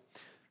gospel.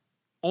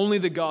 Only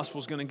the gospel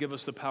is going to give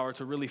us the power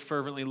to really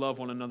fervently love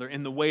one another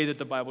in the way that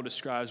the Bible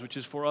describes, which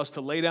is for us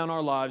to lay down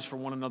our lives for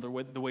one another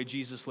the way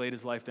Jesus laid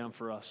his life down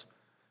for us.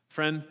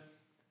 Friend,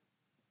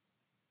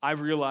 I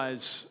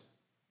realize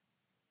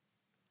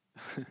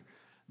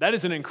that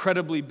is an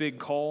incredibly big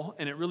call,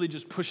 and it really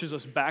just pushes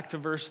us back to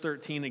verse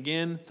 13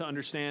 again to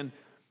understand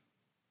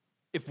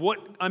if what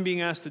I'm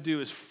being asked to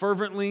do is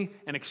fervently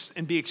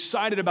and be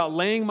excited about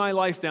laying my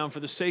life down for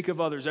the sake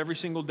of others every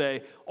single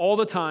day, all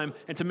the time,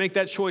 and to make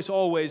that choice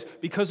always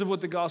because of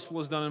what the gospel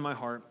has done in my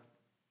heart.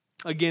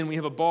 Again, we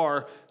have a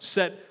bar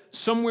set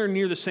somewhere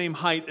near the same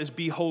height as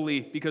be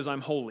holy because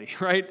I'm holy,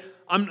 right?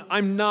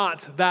 I'm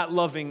not that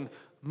loving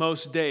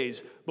most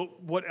days.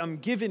 But what I'm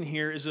given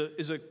here is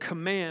a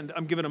command.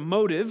 I'm given a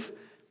motive.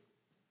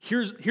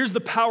 Here's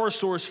the power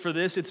source for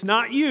this. It's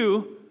not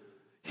you.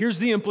 Here's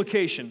the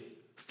implication.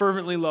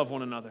 Fervently love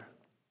one another.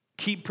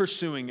 Keep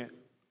pursuing it.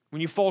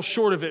 When you fall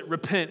short of it,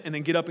 repent and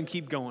then get up and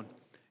keep going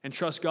and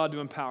trust God to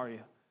empower you.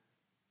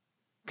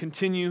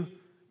 Continue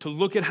to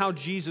look at how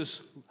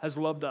Jesus has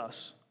loved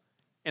us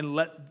and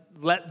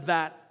let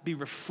that be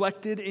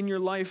reflected in your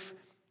life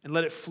and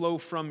let it flow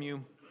from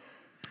you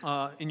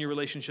in your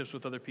relationships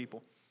with other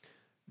people.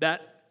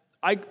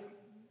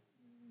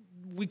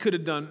 We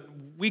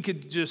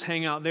could just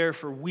hang out there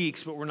for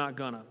weeks, but we're not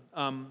gonna.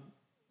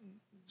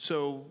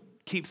 So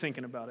keep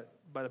thinking about it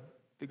by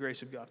the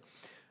grace of God.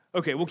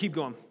 Okay, we'll keep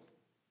going.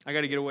 I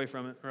got to get away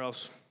from it, or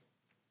else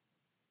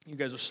you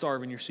guys will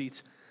starve in your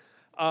seats.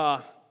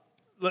 So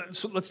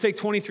let's take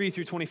 23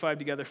 through 25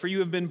 together. For you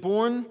have been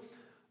born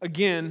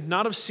again,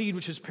 not of seed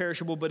which is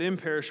perishable, but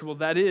imperishable.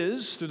 That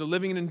is, through the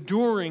living and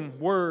enduring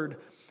word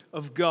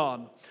of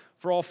God.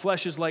 For all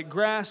flesh is like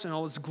grass, and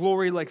all its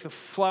glory like the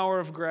flower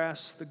of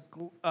grass.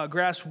 The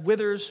grass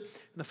withers,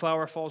 and the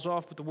flower falls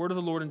off, but the word of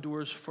the Lord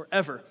endures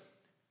forever.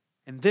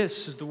 And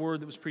this is the word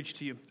that was preached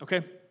to you.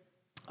 Okay?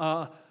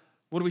 What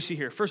do we see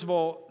here? First of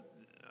all,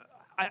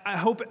 I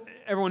hope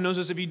everyone knows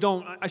this. If you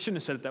don't, I shouldn't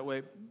have said it that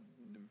way.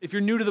 If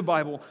you're new to the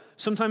Bible,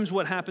 sometimes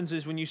what happens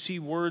is when you see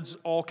words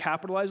all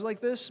capitalized like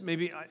this,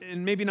 maybe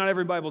not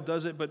every Bible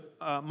does it, but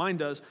mine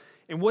does.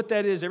 And what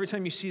that is, every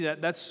time you see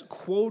that, that's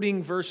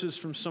quoting verses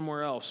from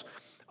somewhere else.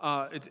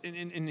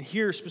 And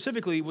here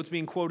specifically, what's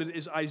being quoted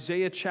is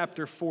Isaiah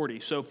chapter 40.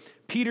 So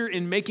Peter,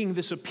 in making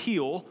this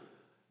appeal,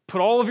 put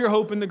all of your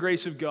hope in the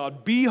grace of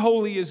God. Be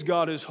holy as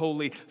God is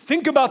holy.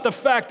 Think about the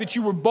fact that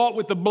you were bought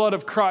with the blood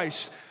of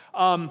Christ.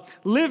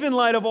 Live in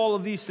light of all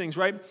of these things,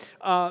 right?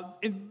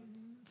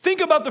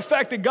 Think about the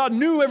fact that God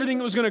knew everything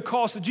it was going to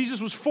cost, that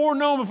Jesus was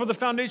foreknown before the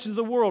foundations of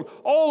the world.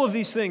 All of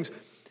these things.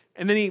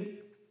 And then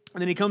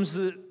he comes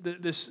to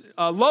this,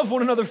 love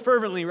one another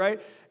fervently, right?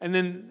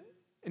 And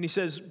he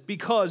says,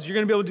 because you're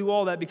going to be able to do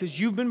all that because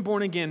you've been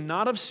born again,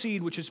 not of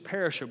seed which is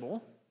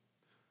perishable,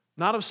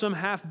 not of some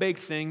half-baked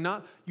thing.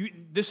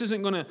 This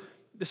isn't going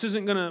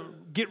to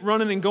get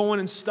running and going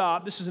and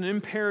stop. This is an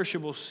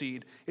imperishable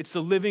seed. It's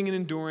the living and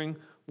enduring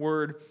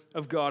word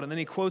of God. And then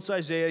he quotes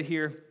Isaiah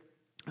here,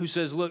 who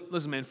says, "Look,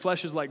 listen, man,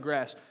 flesh is like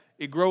grass.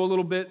 It grow a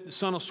little bit, the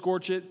sun will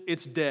scorch it,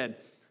 it's dead.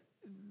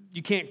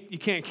 You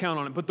can't count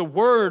on it. But the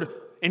word,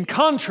 in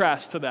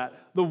contrast to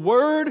that, the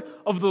word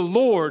of the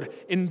Lord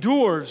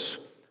endures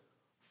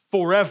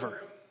forever."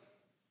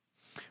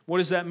 What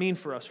does that mean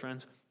for us,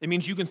 friends? It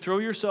means you can throw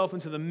yourself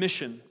into the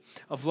mission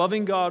of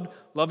loving God,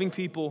 loving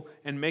people,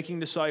 and making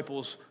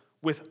disciples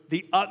with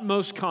the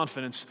utmost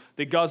confidence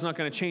that God's not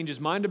going to change his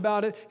mind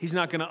about it. He's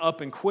not going to up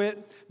and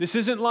quit. This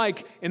isn't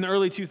like in the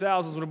early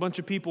 2000s when a bunch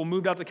of people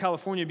moved out to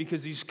California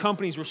because these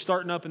companies were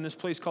starting up in this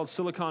place called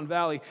Silicon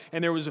Valley,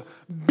 and there was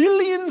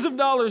billions of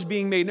dollars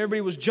being made, and everybody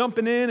was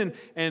jumping in,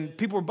 and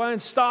people were buying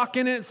stock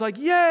in it. It's like,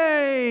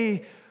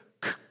 yay!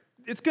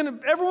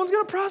 Everyone's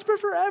going to prosper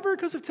forever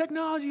because of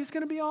technology. It's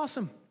going to be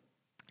awesome.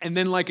 And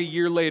then like a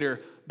year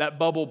later, that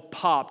bubble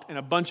popped, and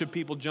a bunch of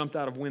people jumped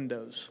out of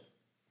windows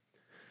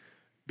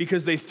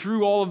because they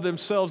threw all of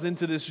themselves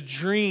into this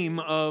dream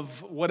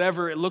of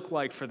whatever it looked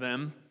like for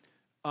them.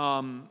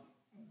 When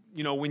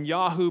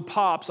Yahoo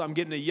pops, I'm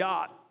getting a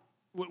yacht,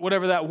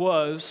 whatever that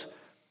was.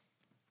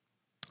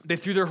 They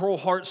threw their whole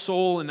heart,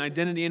 soul, and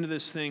identity into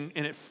this thing,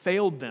 and it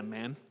failed them,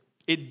 man.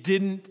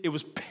 It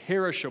was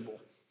perishable.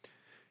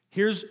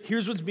 Here's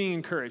what's being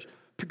encouraged,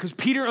 because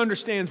Peter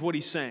understands what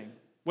he's saying,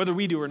 whether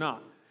we do or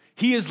not.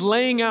 He is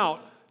laying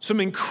out some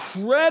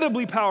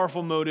incredibly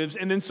powerful motives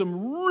and then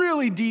some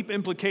really deep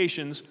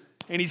implications,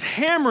 and he's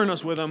hammering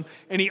us with them,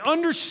 and he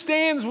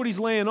understands what he's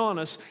laying on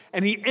us,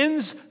 and he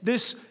ends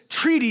this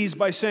treatise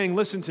by saying,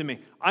 listen to me,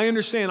 I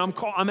understand,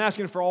 I'm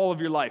asking for all of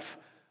your life.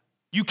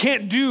 You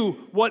can't do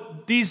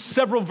what these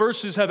several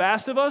verses have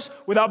asked of us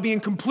without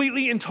being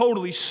completely and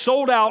totally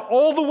sold out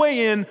all the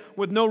way in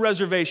with no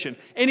reservation.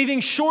 Anything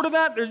short of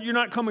that, you're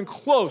not coming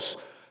close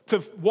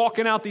to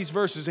walking out these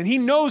verses. And he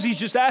knows he's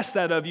just asked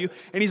that of you.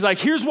 And he's like,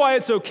 here's why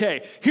it's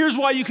okay. Here's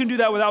why you can do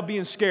that without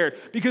being scared.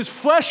 Because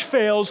flesh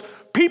fails,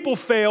 people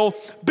fail,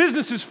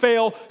 businesses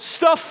fail,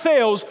 stuff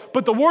fails,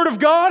 but the word of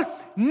God,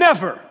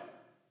 never.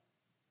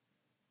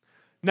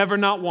 Never,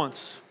 not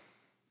once.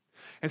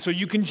 And so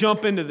you can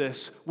jump into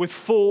this with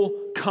full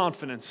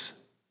confidence,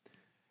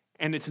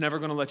 and it's never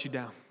going to let you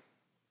down.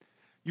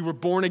 You were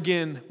born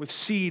again with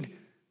seed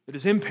that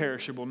is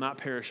imperishable, not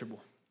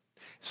perishable.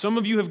 Some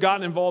of you have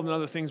gotten involved in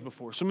other things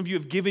before. Some of you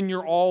have given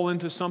your all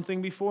into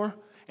something before,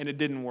 and it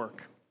didn't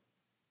work.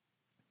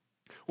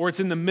 Or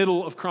it's in the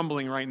middle of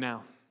crumbling right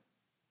now.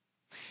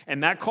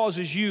 And that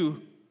causes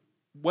you,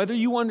 whether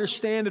you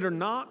understand it or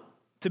not,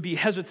 to be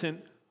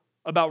hesitant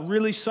about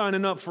really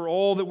signing up for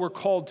all that we're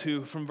called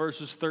to from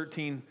verses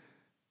 13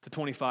 to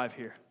 25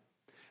 here.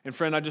 And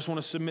friend, I just want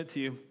to submit to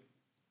you,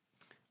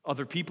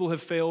 other people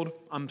have failed.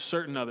 I'm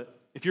certain of it.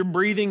 If you're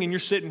breathing and you're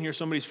sitting here,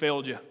 somebody's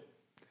failed you.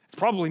 It's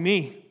probably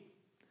me.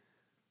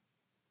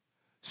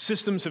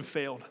 Systems have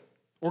failed.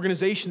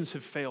 Organizations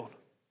have failed.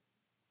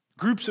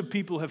 Groups of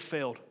people have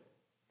failed.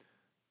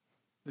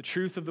 The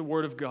truth of the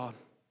Word of God,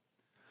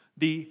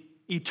 the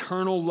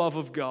eternal love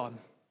of God,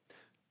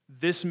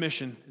 this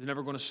mission is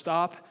never going to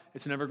stop.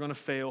 It's never going to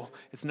fail.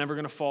 It's never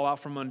going to fall out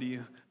from under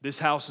you. This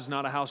house is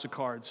not a house of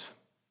cards.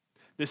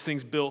 This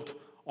thing's built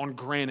on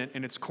granite,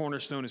 and its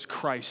cornerstone is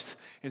Christ.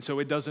 And so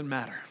it doesn't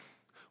matter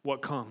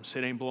what comes.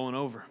 It ain't blowing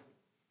over.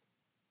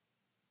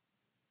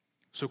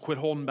 So quit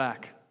holding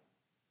back.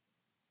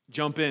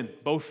 Jump in,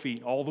 both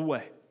feet, all the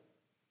way.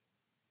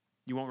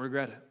 You won't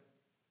regret it.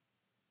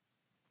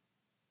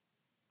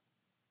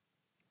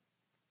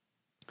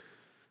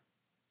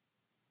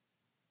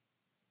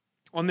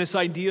 On this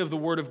idea of the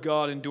Word of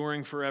God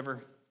enduring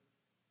forever,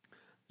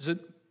 there's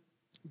a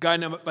guy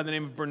by the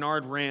name of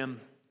Bernard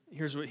Ram.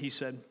 Here's what he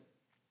said.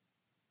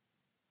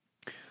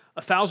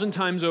 1,000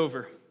 times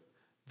over,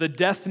 the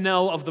death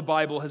knell of the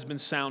Bible has been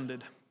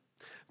sounded.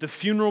 The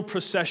funeral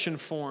procession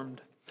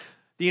formed.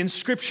 The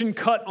inscription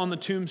cut on the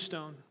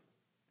tombstone,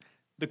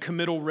 the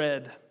committal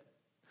read,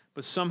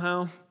 but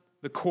somehow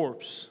the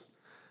corpse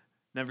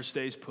never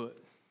stays put.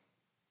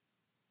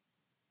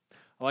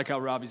 I like how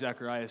Ravi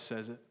Zacharias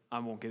says it. I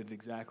won't get it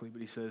exactly,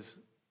 but he says,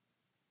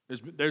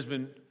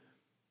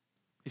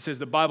 he says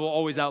the Bible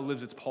always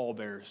outlives its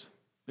pallbearers.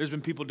 There's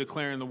been people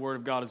declaring the word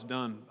of God is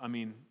done. I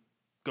mean,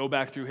 go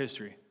back through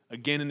history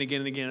again and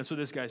again and again. That's what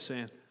this guy's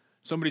saying.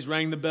 Somebody's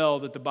rang the bell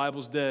that the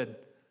Bible's dead.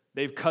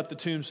 They've cut the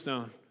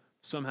tombstone.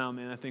 Somehow,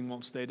 man, that thing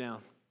won't stay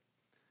down.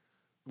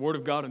 The word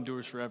of God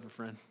endures forever,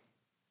 friend.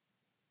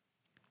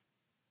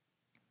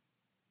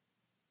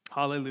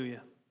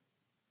 Hallelujah.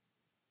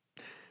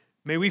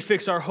 May we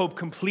fix our hope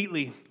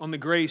completely on the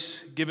grace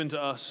given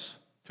to us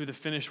through the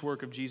finished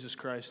work of Jesus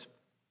Christ.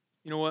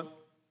 You know what?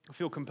 I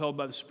feel compelled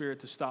by the Spirit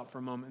to stop for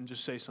a moment and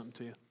just say something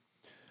to you.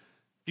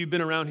 If you've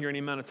been around here any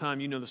amount of time,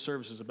 you know the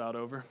service is about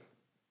over.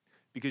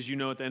 Because you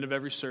know at the end of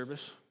every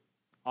service,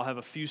 I'll have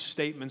a few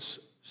statements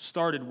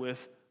started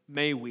with,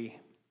 may we.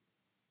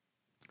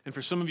 And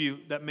for some of you,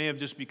 that may have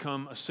just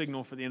become a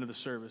signal for the end of the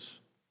service.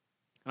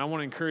 And I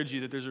want to encourage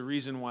you that there's a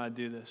reason why I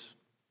do this.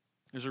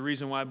 There's a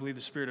reason why I believe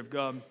the Spirit of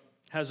God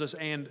has us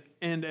end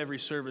every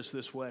service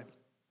this way.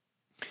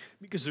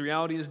 Because the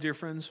reality is, dear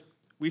friends,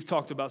 we've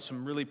talked about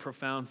some really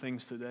profound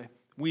things today.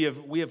 We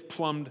have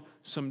plumbed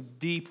some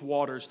deep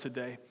waters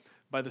today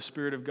by the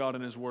Spirit of God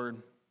and His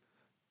Word.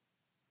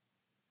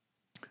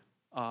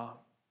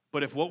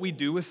 But if what we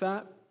do with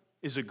that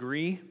is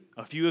agree,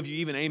 a few of you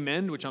even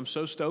amen, which I'm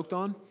so stoked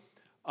on.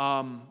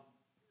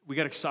 We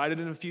got excited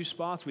in a few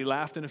spots. We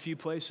laughed in a few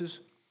places.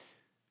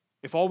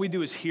 If all we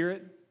do is hear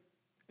it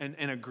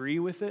and agree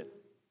with it,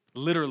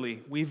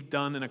 literally, we've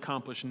done and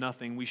accomplished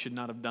nothing. We should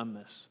not have done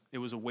this. It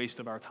was a waste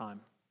of our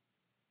time.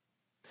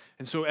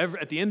 And so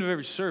at the end of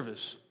every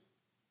service,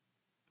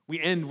 we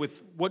end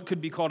with what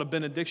could be called a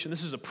benediction.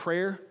 This is a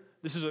prayer.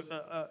 This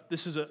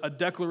is a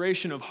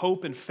declaration of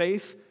hope and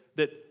faith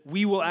that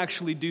we will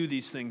actually do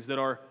these things that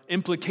are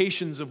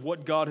implications of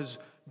what God has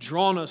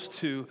drawn us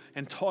to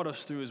and taught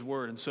us through His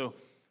Word. And so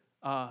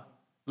the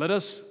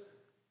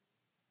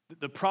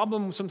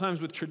problem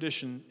sometimes with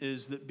tradition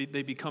is that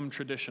they become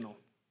traditional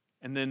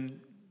and then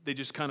they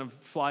just kind of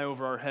fly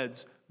over our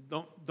heads.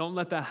 Don't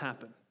let that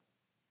happen.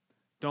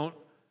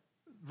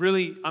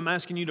 I'm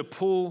asking you to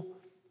pull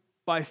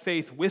by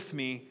faith with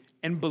me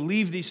and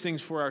believe these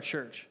things for our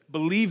church.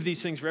 Believe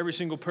these things for every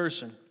single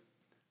person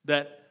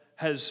that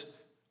has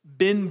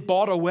been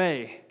bought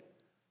away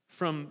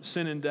from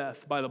sin and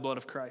death by the blood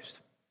of Christ.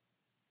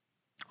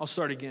 I'll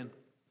start again.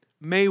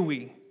 May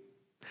we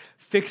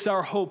fix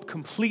our hope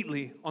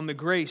completely on the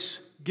grace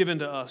given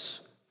to us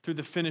through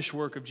the finished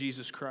work of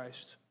Jesus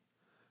Christ.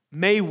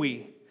 May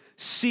we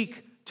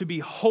seek to be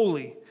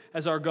holy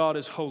as our God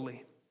is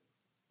holy.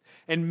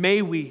 And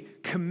may we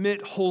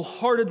commit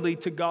wholeheartedly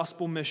to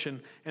gospel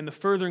mission and the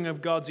furthering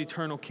of God's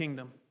eternal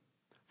kingdom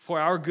for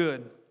our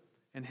good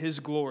and His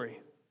glory.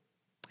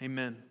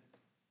 Amen.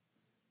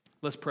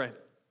 Let's pray.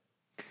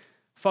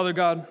 Father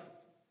God,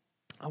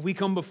 we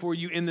come before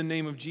you in the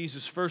name of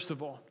Jesus, first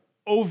of all,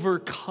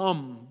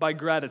 overcome by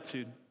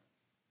gratitude.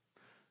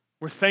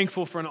 We're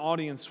thankful for an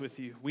audience with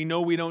you. We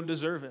know we don't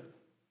deserve it.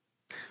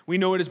 We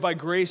know it is by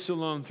grace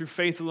alone, through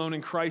faith alone,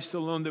 in Christ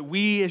alone, that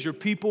we as your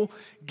people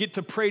get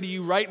to pray to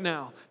you right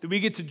now, that we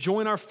get to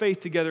join our faith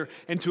together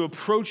and to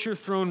approach your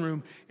throne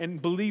room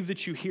and believe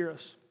that you hear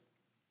us.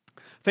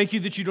 Thank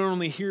you that you don't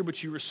only hear,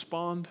 but you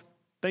respond.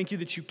 Thank you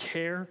that you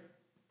care.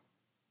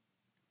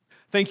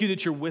 Thank you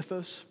that you're with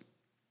us.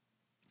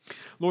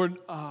 Lord,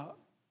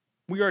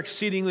 we are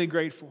exceedingly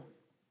grateful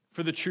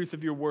for the truth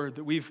of your word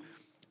that we've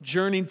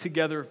journeyed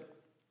together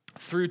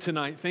through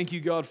tonight. Thank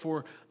you, God,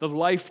 for the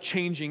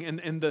life-changing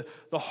and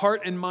the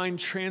heart and mind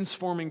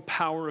transforming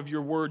power of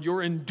your word,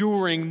 your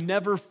enduring,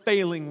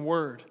 never-failing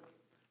word.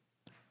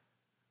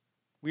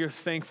 We are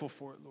thankful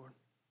for it, Lord.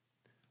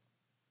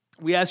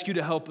 We ask you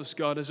to help us,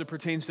 God, as it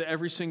pertains to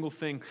every single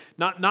thing.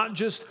 Not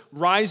just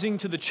rising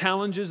to the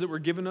challenges that were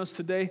given us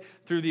today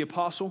through the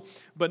apostle,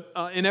 but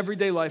in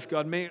everyday life,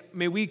 God,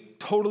 may we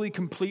totally,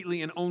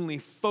 completely, and only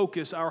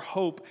focus our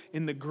hope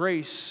in the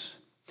grace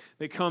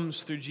that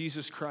comes through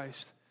Jesus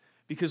Christ.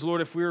 Because,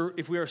 Lord,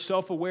 if we are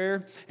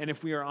self-aware and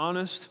if we are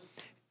honest,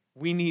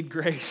 we need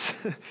grace.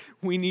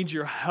 We need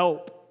your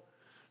help.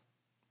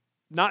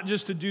 Not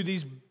just to do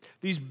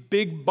these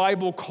big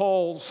Bible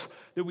calls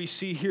that we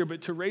see here,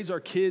 but to raise our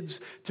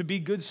kids, to be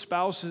good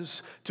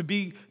spouses, to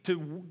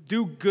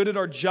do good at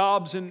our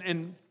jobs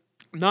and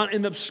not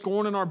end up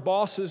scorning our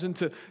bosses, and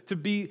to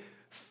be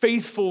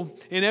faithful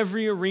in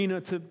every arena,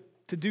 to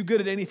do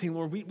good at anything,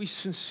 Lord. We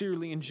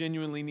sincerely and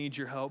genuinely need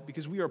your help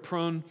because we are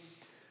prone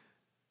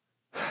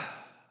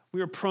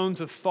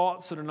to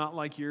thoughts that are not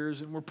like yours,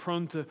 and we're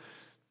prone to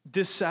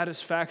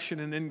dissatisfaction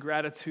and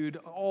ingratitude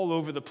all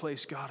over the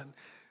place, God. And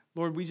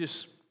Lord,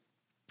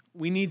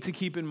 we need to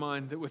keep in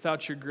mind that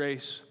without your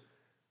grace,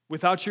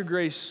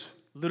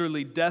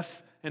 literally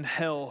death and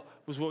hell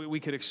was what we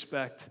could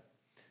expect.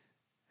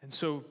 And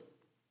so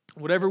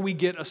whatever we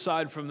get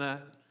aside from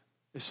that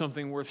is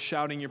something worth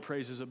shouting your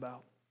praises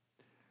about.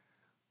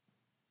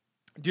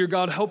 Dear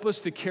God, help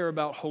us to care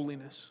about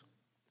holiness.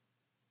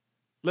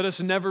 Let us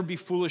never be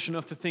foolish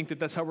enough to think that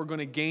that's how we're going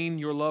to gain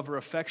your love or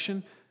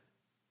affection.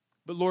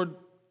 But Lord,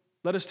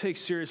 let us take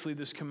seriously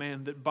this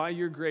command that by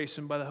your grace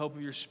and by the help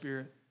of your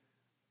Spirit,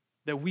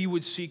 that we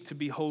would seek to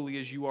be holy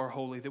as you are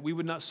holy, that we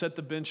would not set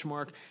the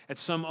benchmark at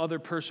some other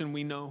person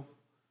we know.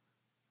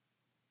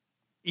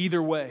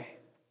 Either way,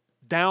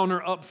 down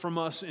or up from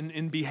us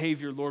in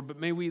behavior, Lord, but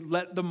may we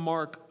let the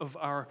mark of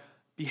our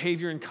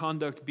behavior and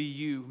conduct be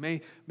you.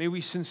 May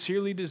we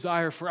sincerely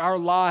desire for our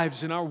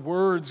lives and our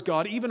words,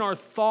 God, even our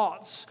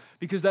thoughts,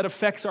 because that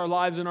affects our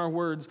lives and our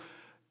words,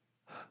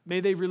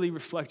 may they really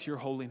reflect your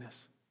holiness.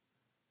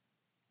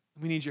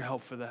 We need your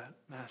help for that,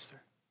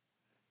 Master.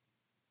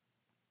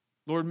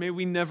 Lord, may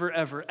we never,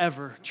 ever,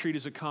 ever treat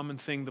as a common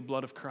thing the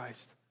blood of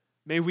Christ.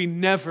 May we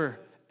never,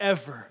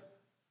 ever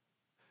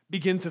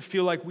begin to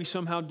feel like we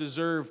somehow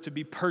deserve to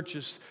be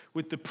purchased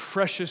with the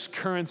precious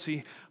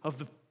currency of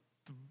the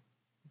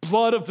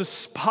blood of the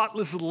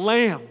spotless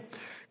Lamb.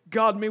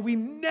 God, may we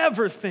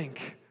never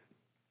think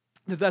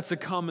that that's a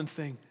common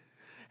thing.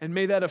 And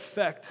may that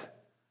affect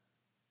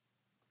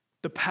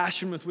the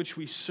passion with which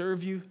we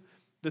serve you,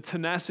 the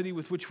tenacity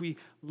with which we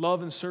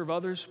love and serve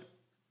others.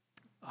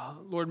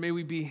 Lord, may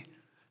we be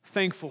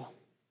thankful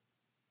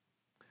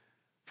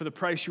for the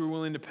price you were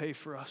willing to pay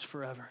for us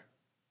forever.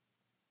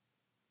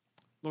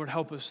 Lord,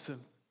 help us to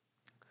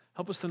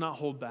not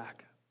hold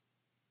back.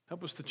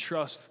 Help us to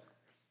trust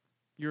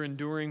your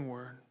enduring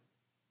word.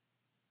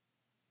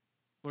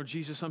 Lord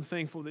Jesus, I'm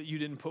thankful that you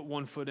didn't put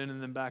one foot in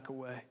and then back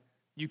away.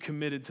 You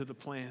committed to the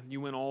plan.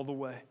 You went all the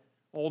way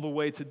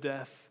to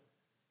death.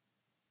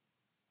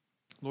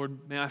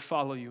 Lord, may I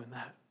follow you in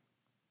that.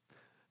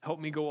 Help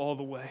me go all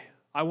the way.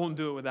 I won't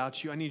do it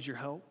without you. I need your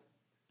help.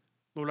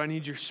 Lord, I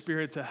need your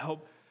Spirit to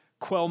help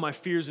quell my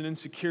fears and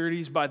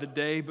insecurities by the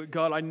day, but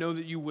God, I know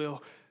that you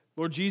will.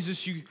 Lord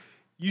Jesus, you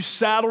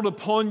saddled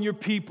upon your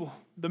people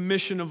the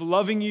mission of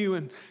loving you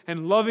and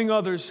loving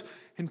others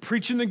and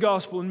preaching the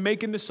gospel and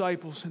making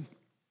disciples.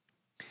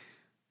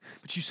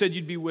 But you said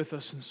you'd be with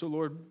us, and so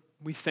Lord,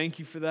 we thank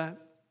you for that.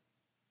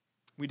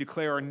 We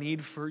declare our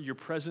need for your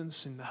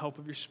presence and the help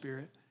of your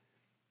Spirit.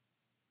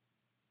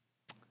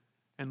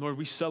 And Lord,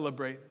 we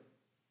celebrate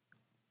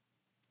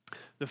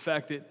the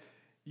fact that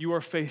you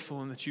are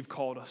faithful and that you've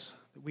called us,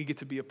 that we get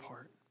to be a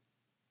part.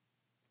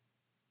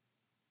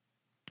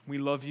 We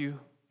love you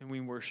and we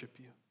worship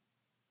you.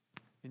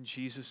 In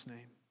Jesus'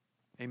 name,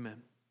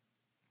 amen.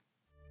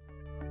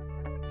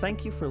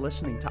 Thank you for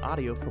listening to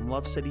audio from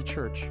Love City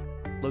Church,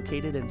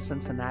 located in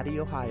Cincinnati,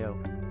 Ohio.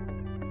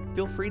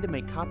 Feel free to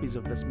make copies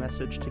of this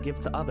message to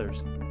give to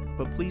others,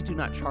 but please do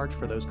not charge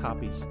for those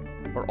copies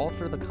or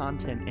alter the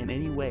content in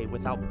any way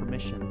without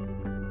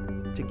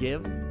permission. To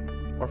give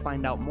or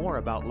find out more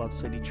about Love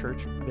City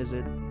Church,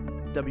 visit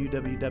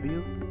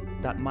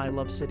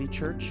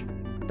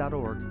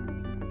www.mylovecitychurch.org.